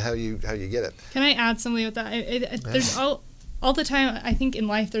 That's kind of how you get it. Can I add something with that? There's all the time, I think in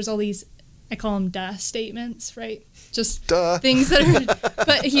life there's all these, I call them duh statements, right? Just things that are,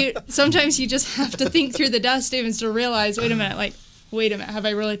 but sometimes you just have to think through the duh statements to realize, wait a minute, have I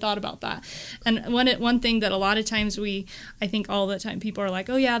really thought about that? And one thing that a lot of times I think all the time people are like,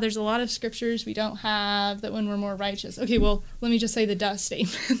 oh yeah, there's a lot of scriptures we don't have that when we're more righteous. Okay, well, let me just say the duh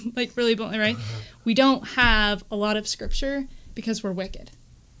statement, like really bluntly, right? We don't have a lot of scripture because we're wicked.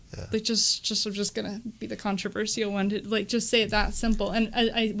 Yeah. Like I'm just gonna be the controversial one to just say it that simple. And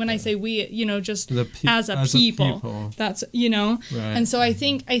when I say we, just as a people, that's Right. And so I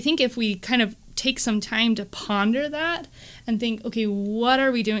think if we kind of take some time to ponder that and think, okay, what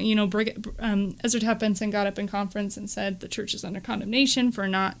are we doing? Ezra Taft Benson got up in conference and said the church is under condemnation for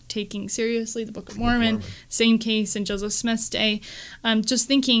not taking seriously the Book of Mormon. Same case in Joseph Smith's day. Just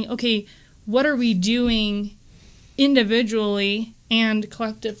thinking, okay, what are we doing individually and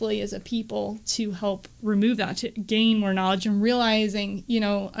collectively as a people to help remove that, to gain more knowledge and realizing, you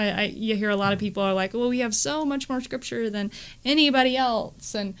hear a lot of people are like, well, we have so much more scripture than anybody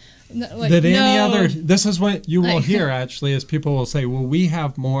else. And this is what you will hear actually, is people will say, well, we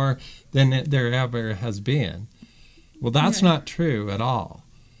have more than there ever has been. Well, that's not true at all.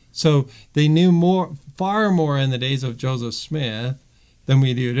 So they knew far more in the days of Joseph Smith than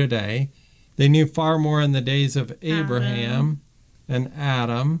we do today. They knew far more in the days of Abraham and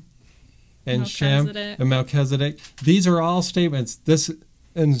Adam and Shem and Melchizedek. These are all statements.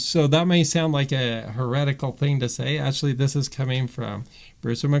 And so that may sound like a heretical thing to say. Actually, this is coming from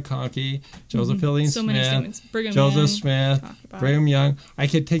Bruce McConkie, Joseph Fielding Smith, Joseph Smith, Brigham Young. I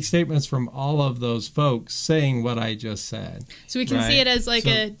could take statements from all of those folks saying what I just said. So we can see it as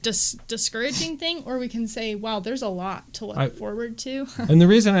a discouraging thing, or we can say, wow, there's a lot to look forward to. And the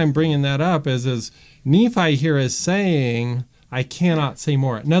reason I'm bringing that up is Nephi here is saying, I cannot say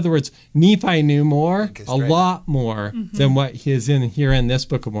more. In other words, Nephi knew more, a lot more than what is in here in this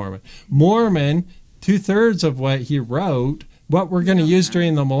Book of Mormon. Mormon, 2/3 of what he wrote, what we're going to use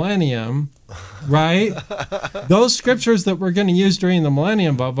during the millennium, right? Those scriptures that we're going to use during the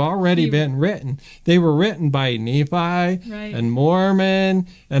millennium have already been written. They were written by Nephi and Mormon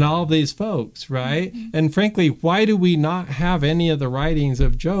and all of these folks, right? And frankly, why do we not have any of the writings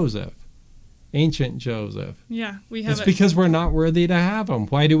of Joseph? Ancient Joseph. Yeah, we have It's because we're not worthy to have them.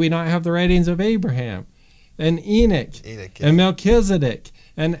 Why do we not have the writings of Abraham and Enoch and Melchizedek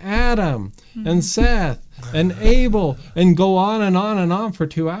and Adam and Seth and Abel, and go on and on and on for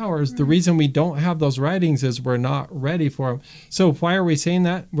 2 hours? The reason we don't have those writings is we're not ready for them. So why are we saying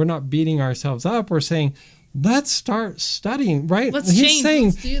that? We're not beating ourselves up. We're saying, let's start studying, right? Let's do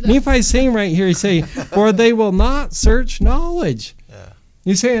that. Nephi's saying right here, he's saying, for they will not search knowledge.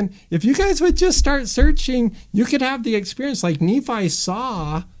 He's saying, if you guys would just start searching, you could have the experience like Nephi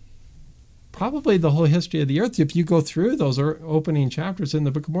saw probably the whole history of the earth. If you go through those opening chapters in the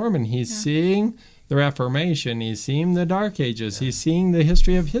Book of Mormon, he's seeing the Reformation, he's seeing the Dark Ages, he's seeing the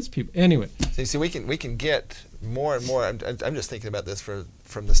history of his people. Anyway. So we can get more and more. I'm just thinking about this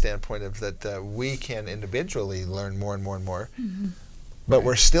from the standpoint of that we can individually learn more and more and more, but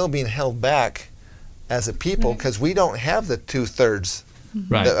we're still being held back as a people, because we don't have the 2/3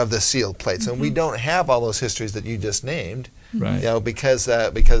 Right. of the sealed plates, and we don't have all those histories that you just named. Right. You know, because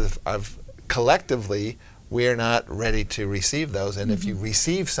of collectively we are not ready to receive those, and if you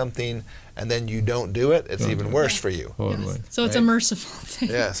receive something and then you don't do it, it's even worse for you. Totally. Yes. So it's a merciful thing.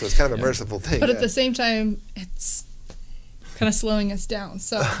 Yeah, so it's kind of a merciful thing. But at the same time, it's kind of slowing us down.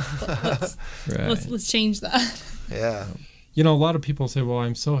 So let's change that. Yeah. You know, a lot of people say, well,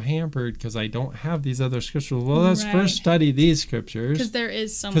 I'm so hampered because I don't have these other scriptures. Well, let's Right. first study these scriptures. Because there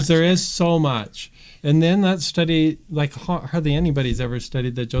is so much. Because there is so much. And then let's study, like hardly anybody's ever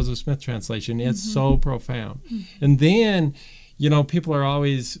studied the Joseph Smith translation. It's so profound. And then, you know, people are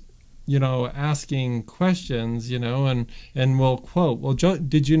always, you know, asking questions, you know, and we'll quote, well,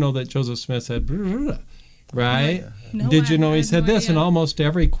 did you know that Joseph Smith said, right? No, Did you know he had said no this? idea. And almost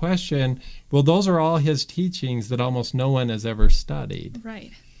every question, well, those are all his teachings that almost no one has ever studied.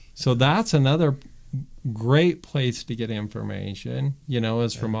 Right. So that's another great place to get information, you know,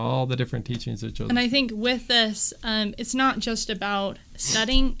 is from all the different teachings of Joseph. And I think with this, it's not just about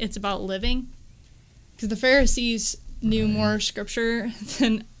studying, it's about living. Because the Pharisees knew more scripture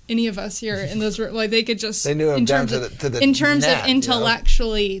than any of us here in this room. Like they could just, They knew him down to the in terms net, of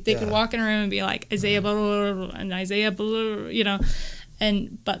intellectually, they Yeah. could walk in a room and be like Isaiah blah, blah, blah, and Isaiah blah, blah, blah, you know,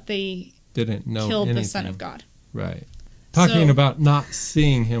 but they didn't know killed anything. the Son of God. Right. Talking So- about not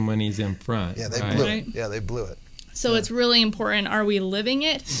seeing him when he's in front. Yeah, they right? blew Right. it. Yeah, they blew it. So it's really important. Are we living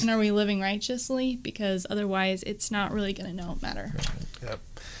it, and are we living righteously? Because otherwise, it's not really going to matter. Yep.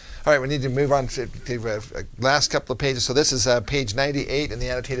 All right, we need to move on to last couple of pages. So this is page 98 in the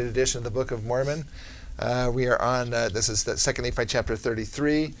annotated edition of the Book of Mormon. We are on, this is the 2 Nephi chapter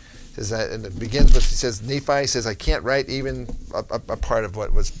 33. And it begins with, he says, Nephi says, I can't write even a part of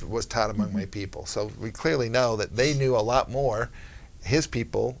what was taught among my people. So we clearly know that they knew a lot more. His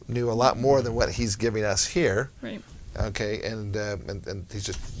people knew a lot more than what he's giving us here. Right. Okay, and he's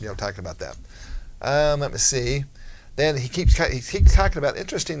just, you know, talking about that. Let me see. Then he keeps talking about,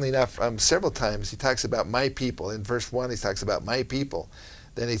 interestingly enough, several times he talks about my people. In verse 1, he talks about my people.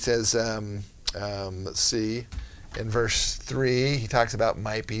 Then he says, let's see, in verse 3, he talks about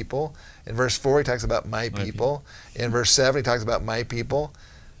my people. In verse 4, he talks about my people. In verse 7, he talks about my people.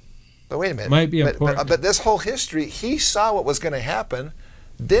 But wait a minute. Might be important. But this whole history, he saw what was going to happen.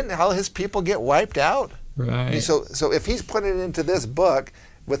 Didn't all his people get wiped out? Right. So if he's putting it into this book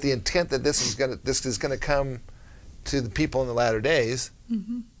with the intent that this is going to come to the people in the latter days,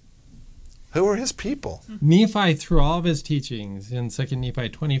 who are his people? Nephi, through all of his teachings in 2 Nephi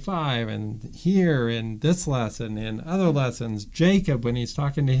 25, and here in this lesson, in other lessons, Jacob, when he's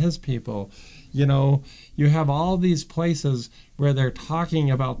talking to his people, you know, you have all these places where they're talking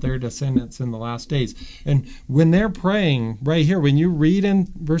about their descendants in the last days. And when they're praying, right here, when you read in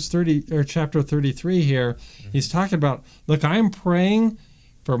verse 30 or chapter 33 here, he's talking about, look, I'm praying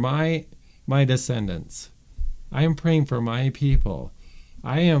for my descendants. I am praying for my people.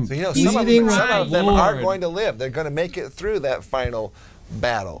 I am So, you know, pleading with some of the them are Lord. going to live. They're going to make it through that final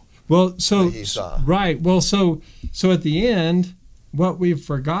battle. Well, so that he saw. right. Well, so at the end, what we've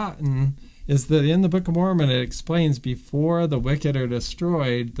forgotten is that in the Book of Mormon it explains before the wicked are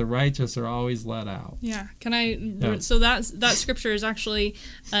destroyed, the righteous are always let out. Yeah. Can I? Yeah. So that scripture is actually,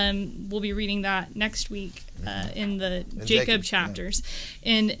 we'll be reading that next week in the Jacob chapters,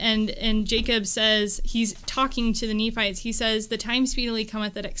 yeah. and Jacob says, he's talking to the Nephites. He says, "The time speedily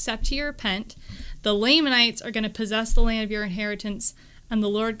cometh that except ye repent, the Lamanites are going to possess the land of your inheritance, and the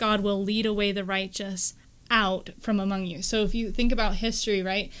Lord God will lead away the righteous out from among you." So if you think about history,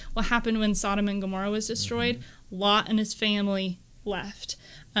 right, what happened when Sodom and Gomorrah was destroyed? Lot and his family left.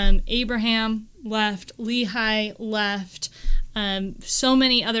 Abraham left. Lehi left. So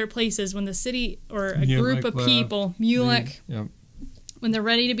many other places when the city or a group of people, Mulek, when they're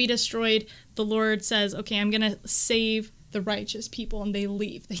ready to be destroyed, the Lord says, okay, I'm going to save the righteous people, and they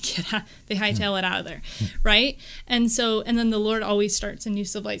leave. They hightail it out of there, right? And then the Lord always starts a new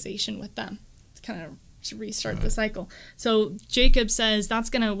civilization with them. It's kind of to restart the cycle. So Jacob says what's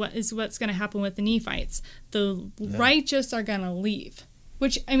gonna happen with the Nephites. The righteous are gonna leave.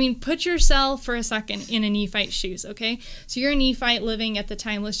 Which, I mean, put yourself for a second in a Nephite shoes, okay? So you're a Nephite living at the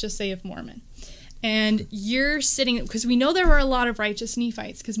time, let's just say, of Mormon. And you're sitting, because we know there were a lot of righteous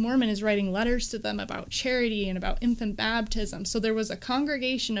Nephites, because Mormon is writing letters to them about charity and about infant baptism. So there was a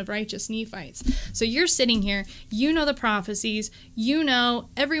congregation of righteous Nephites. So you're sitting here, you know the prophecies, you know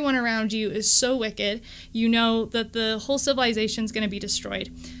everyone around you is so wicked, you know that the whole civilization is going to be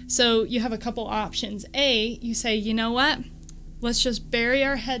destroyed. So you have a couple options. A, you say, you know what? Let's just bury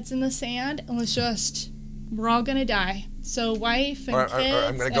our heads in the sand and we're all going to die. So wife and kids. Or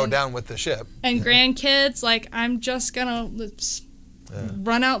I'm going to go down with the ship. And grandkids, like, I'm just going to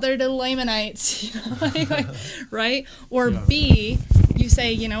run out there to the Lamanites, right? Or B, you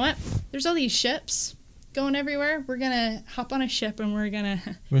say, you know what? There's all these ships going everywhere. We're going to hop on a ship and we're going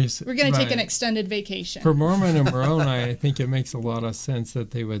to take an extended vacation. For Mormon and Moroni, I think it makes a lot of sense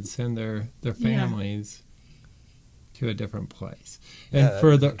that they would send their families to a different place. And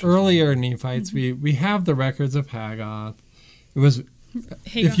for the earlier Nephites, we have the records of Haggoth. It was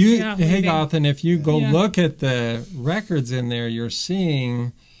Haggoth, and if you go look at the records in there, you're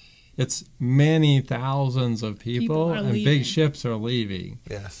seeing it's many thousands of people and leaving. Big ships are leaving.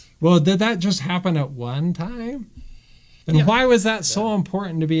 Yes. Well, did that just happen at one time? And why was that so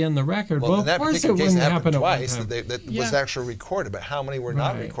important to be in the record? Well, in that of course it particular case, wouldn't it happened happen twice. at one time. That was actually recorded, but how many were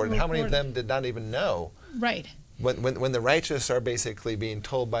not recorded? How many of them did not even know? Right. When the righteous are basically being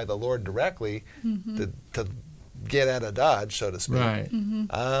told by the Lord directly to get out of Dodge, so to speak, right.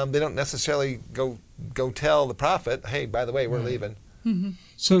 They don't necessarily go tell the prophet, hey, by the way, we're leaving.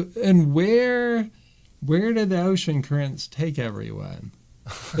 So, and where did the ocean currents take everyone?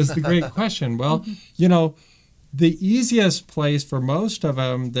 Is the great question. Well, you know, the easiest place for most of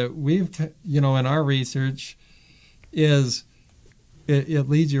them that we've, in our research is it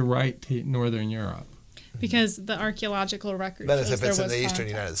leads you right to Northern Europe. Because the archaeological record That is shows if it's there in was the eastern contact.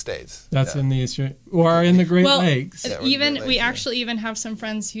 United States. That's in the eastern, or in the Great Lakes. We actually even have some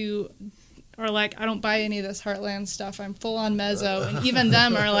friends who are like, I don't buy any of this Heartland stuff. I'm full on Mezzo. And even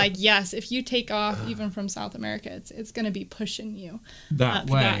them are like, yes, if you take off even from South America, it's going to be pushing you that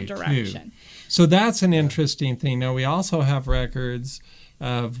way, that direction. Too. So that's an interesting thing. Now, we also have records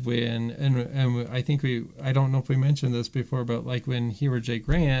of when, and I think I don't know if we mentioned this before, but like when Heber J.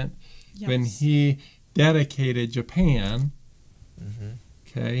 Grant, when he dedicated Japan,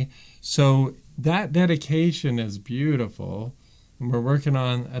 okay, so that dedication is beautiful. And we're working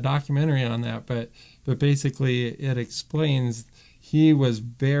on a documentary on that, but basically it explains he was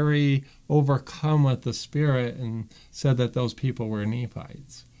very overcome with the Spirit and said that those people were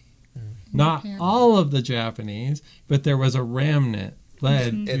Nephites. Not all of the Japanese, but there was a remnant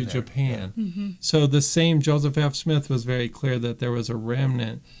led to Japan. So the same Joseph F. Smith was very clear that there was a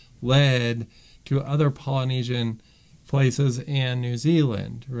remnant led to other Polynesian places and New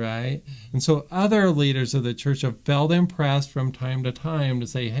Zealand, right? And so other leaders of the church have felt impressed from time to time to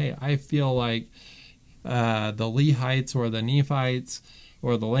say, hey, I feel like the Lehites or the Nephites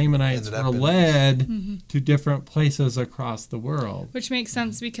or the Lamanites were led to different places across the world. Which makes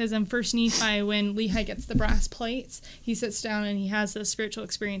sense because in 1 Nephi, when Lehi gets the brass plates, he sits down and he has this spiritual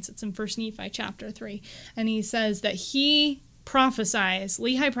experience. It's in 1 Nephi chapter 3. And he says that Lehi prophesies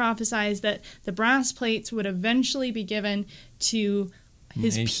that the brass plates would eventually be given to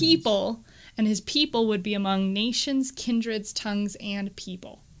his people, and his people would be among nations, kindreds, tongues, and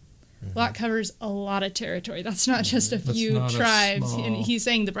people. Well, that covers a lot of territory. That's not just a few tribes. And he's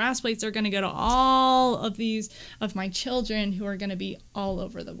saying the brass plates are going to go to all of my children who are going to be all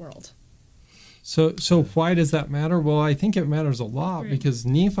over the world. So why does that matter? Well, I think it matters a lot because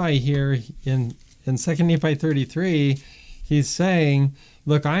Nephi here in 2 Nephi 33, he's saying,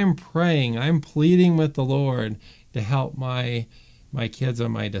 look, I'm praying, I'm pleading with the Lord to help my kids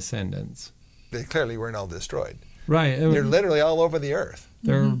and my descendants. They clearly weren't all destroyed. Right. They're literally all over the earth.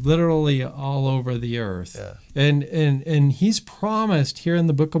 They're literally all over the earth. Yeah. And he's promised here in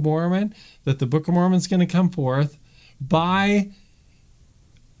the Book of Mormon that the Book of Mormon is going to come forth by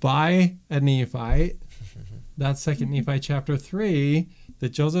a Nephite. That's 2 Nephi chapter 3, that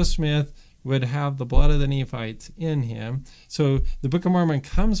Joseph Smith would have the blood of the Nephites in him. So the Book of Mormon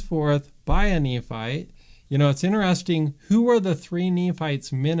comes forth by a Nephite. You know, it's interesting, who were the 3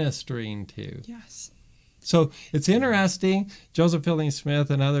 Nephites ministering to? Yes. So it's interesting, Joseph Fielding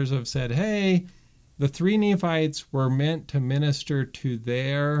Smith and others have said, hey, the 3 Nephites were meant to minister to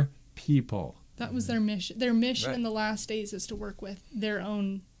their people. That was their mission. Their mission in the last days is to work with their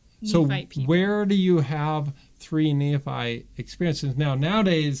own So Nephite people. where do you have 3 Nephite experiences? Now,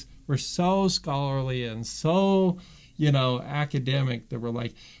 nowadays, we're so scholarly and so, academic that we're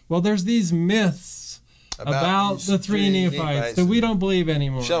like, well, there's these myths about the 3 Nephites that we don't believe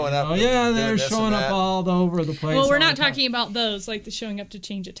anymore. Showing up. They're showing up all over the place. Well, we're not talking about those, like the showing up to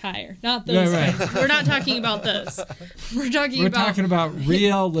change a tire. Not those. Yeah, right. We're not talking about those. We're talking about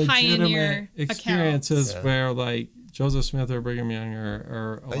real, legitimate experiences accounts. where, like, Joseph Smith or Brigham Young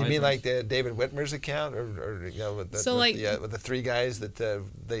or you mean like David Whitmer's account, or with the 3 guys that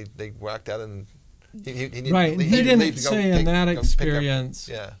they walked out and he didn't say in that experience.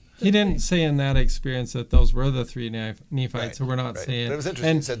 He didn't say in that experience that those were the three Nephites, Right, so we're not right. saying. But it was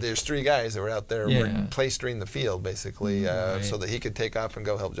interesting. He said there's three guys that were out there plastering the field, basically, Right. so that he could take off and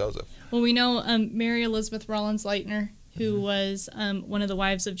go help Joseph. Well, we know Mary Elizabeth Rollins Leitner, who was one of the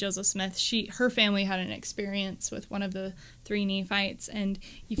wives of Joseph Smith. Her family had an experience with one of the three Nephites, and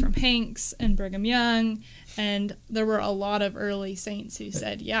Ephraim Hanks and Brigham Young, and there were a lot of early saints who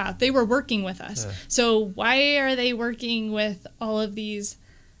said, yeah, they were working with us. Yeah. So why are they working with all of these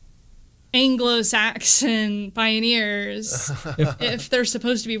Anglo-Saxon pioneers if they're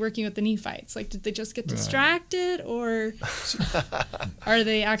supposed to be working with the Nephites? Like, did they just get distracted, or are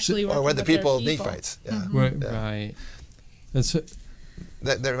they actually working or were the with their people Nephites? Yeah. Right. And so,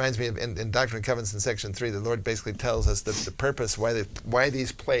 that reminds me of in Doctrine and Covenants in section 3, the Lord basically tells us that the purpose why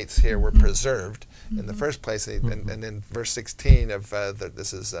these plates here were preserved in the first place. And in verse 16 of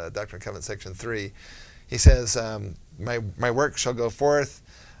this is Doctrine and Covenants section 3, he says, my work shall go forth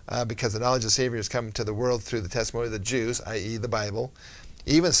because the knowledge of the Savior has come to the world through the testimony of the Jews, i.e. the Bible.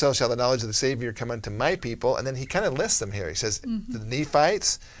 Even so shall the knowledge of the Savior come unto my people. And then he kind of lists them here. He says, the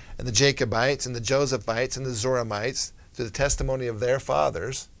Nephites and the Jacobites and the Josephites and the Zoramites, to the testimony of their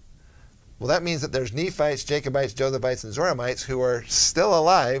fathers. Well, that means that there's Nephites, Jacobites, Josephites, and Zoramites who are still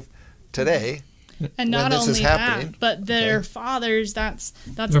alive today. And not only that, but their fathers, that's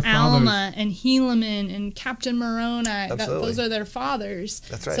Alma and Helaman and Captain Moroni. Those are their fathers.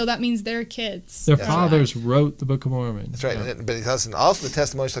 That's right. So that means their kids. Their fathers wrote the Book of Mormon. That's right. Yeah. But he tells us, also the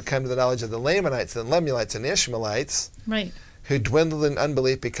testimony shall come to the knowledge of the Lamanites and Lemuelites and Ishmaelites, right, who dwindled in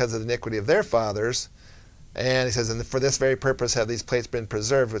unbelief because of the iniquity of their fathers. And he says, and for this very purpose have these plates been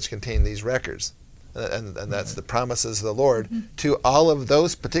preserved, which contain these records. And that's the promises of the Lord to all of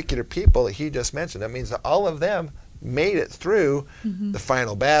those particular people that he just mentioned. That means that all of them made it through the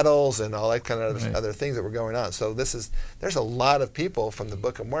final battles and all that kind of other things that were going on. So there's a lot of people from the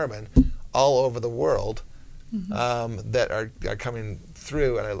Book of Mormon all over the world that are coming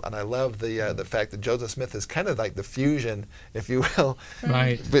through, and I love the fact that Joseph Smith is kind of like the fusion, if you will,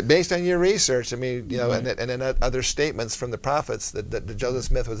 right? But based on your research, I mean, you know, and then other statements from the prophets that Joseph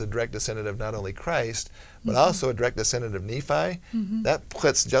Smith was a direct descendant of not only Christ but also a direct descendant of Nephi. That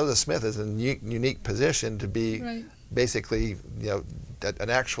puts Joseph Smith as a unique position to be basically, you know, an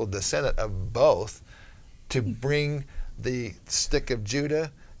actual descendant of both, to bring the stick of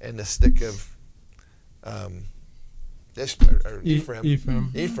Judah and the stick of Ephraim,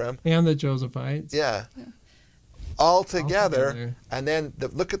 and the Josephites, all together, and then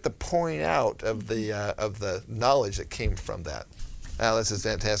look at the pouring out of the knowledge that came from that. This is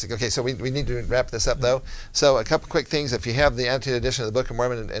fantastic. Okay, so we need to wrap this up though. So a couple quick things. If you have the annotated edition of the Book of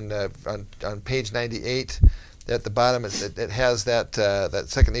Mormon, and on page 98. At the bottom, it has that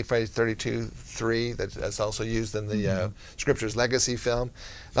 2 Nephi 32:3 that's also used in the Scriptures Legacy film.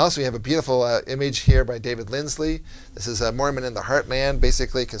 And also, we have a beautiful image here by David Lindsley. This is Mormon in the Heartland.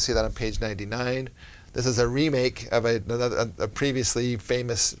 Basically, you can see that on page 99. This is a remake of a previously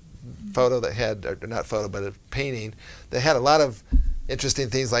famous photo that had, or not photo, but a painting that had a lot of interesting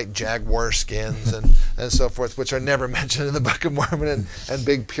things like jaguar skins and so forth, which are never mentioned in the Book of Mormon, and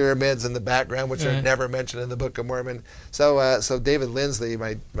big pyramids in the background, which are never mentioned in the Book of Mormon. So David Lindsley,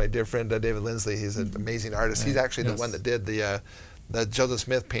 my dear friend David Lindsley, he's an amazing artist. He's actually the one that did the Joseph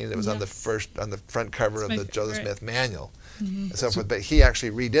Smith painting that was on the front cover of the Joseph Smith manual. And so forth. But he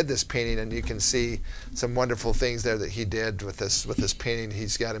actually redid this painting, and you can see some wonderful things there that he did with this painting.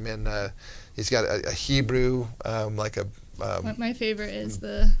 He's got him in. He's got a Hebrew like a. My favorite is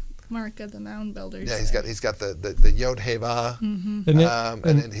the mark of the mound builders. Yeah, he's got the Yod Heva, and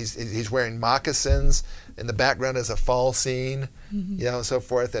then he's wearing moccasins. In the background is a fall scene, you know, and so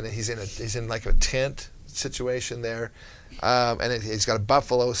forth. And he's in like a tent situation there, and he's got a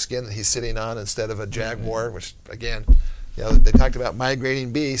buffalo skin that he's sitting on instead of a jaguar, which again, you know, they talked about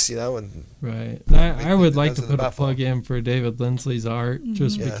migrating beasts, you know, and I would like to put a plug in for David Lindsley's art,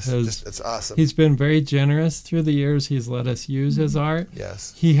 just because it's awesome. He's been very generous through the years. He's let us use his art.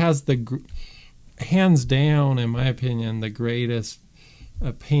 Yes, he has hands down, in my opinion, the greatest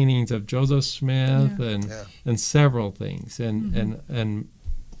paintings of Joseph Smith and several things, and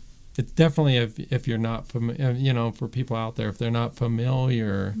it's definitely, if you're not familiar, you know, for people out there, if they're not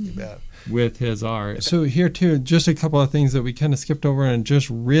familiar with his art. So here too, just a couple of things that we kind of skipped over, and just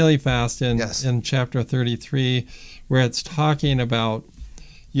really fast in chapter 33, where it's talking about,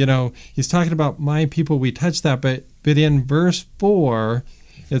 you know, he's talking about my people. We touched that, but in verse 4,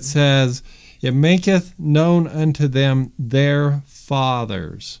 it says, "It maketh known unto them their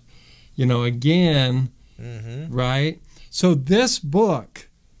fathers." You know, again, right? So this book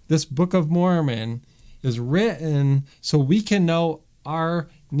of Mormon is written so we can know our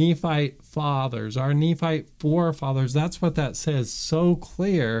Nephite fathers, our Nephite forefathers. That's what that says so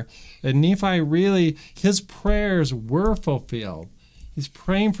clear. And Nephi really, his prayers were fulfilled. He's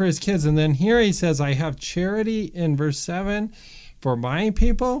praying for his kids. And then here he says, I have charity in verse 7 for my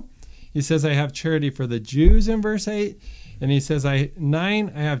people. He says, I have charity for the Jews in verse 8. And he says,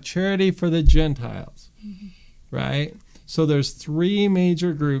 9, I have charity for the Gentiles. Mm-hmm. Right? So there's 3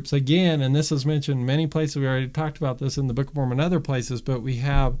 major groups. Again, and this is mentioned in many places. We already talked about this in the Book of Mormon and other places. But we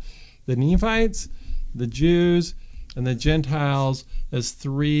have the Nephites, the Jews, and the Gentiles as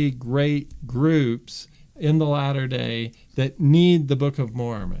 3 great groups in the latter day that need the Book of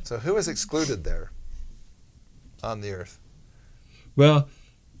Mormon. So who is excluded there on the earth? Well,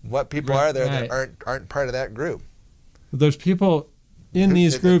 what people are there that aren't part of that group? There's people in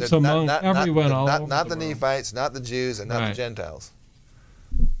these groups among everyone all over not the world. Nephites, not the Jews, and not the Gentiles.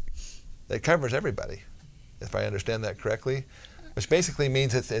 It covers everybody, if I understand that correctly, which basically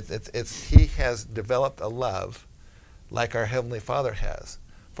means he has developed a love like our Heavenly Father has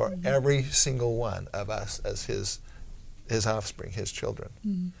for every single one of us as his offspring, his children.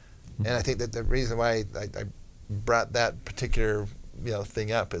 Mm-hmm. And I think that the reason why I brought that particular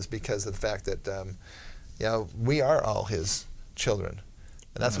thing up is because of the fact that we are all his children.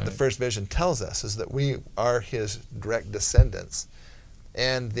 And that's what the first vision tells us, is that we are his direct descendants.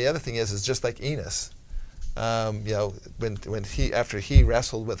 And the other thing is just like Enos, when after he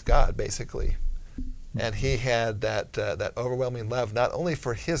wrestled with God, basically, and he had that overwhelming love not only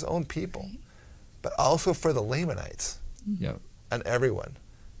for his own people, but also for the Lamanites and everyone.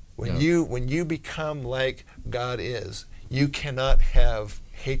 When you become like God is, you cannot have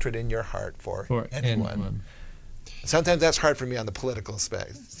hatred in your heart for anyone. Sometimes that's hard for me on the political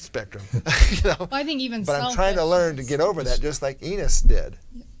spectrum. Well, I think even but I'm trying to learn to get over that, just like Enos did.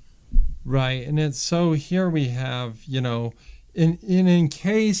 Right, and it's so here we have, in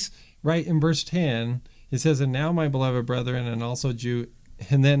case, right, in verse 10, it says, and now my beloved brethren and also Jew,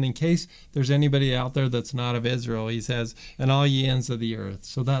 and then in case there's anybody out there that's not of Israel, he says, and all ye ends of the earth.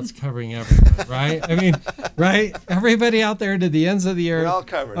 So that's covering everyone, right? I mean, right? Everybody out there to the ends of the earth. We're all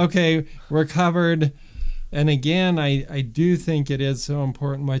covered. Okay, we're covered. And again, I do think it is so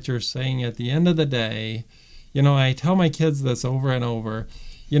important what you're saying at the end of the day. I tell my kids this over and over.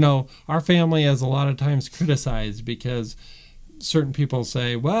 Our family is a lot of times criticized because certain people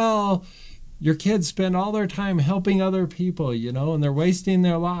say, well, your kids spend all their time helping other people, and they're wasting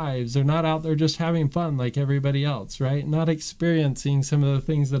their lives. They're not out there just having fun like everybody else, right? Not experiencing some of the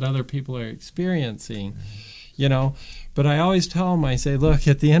things that other people are experiencing, But I always tell them, I say, look,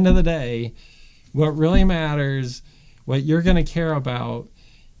 at the end of the day, what really matters, what you're going to care about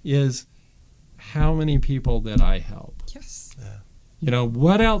is how many people did I help? Yes. Yeah.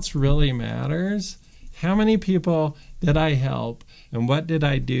 What else really matters? How many people did I help? And what did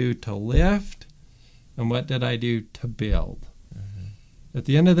I do to lift? And what did I do to build? Mm-hmm. At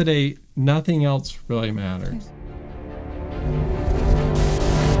the end of the day, nothing else really matters.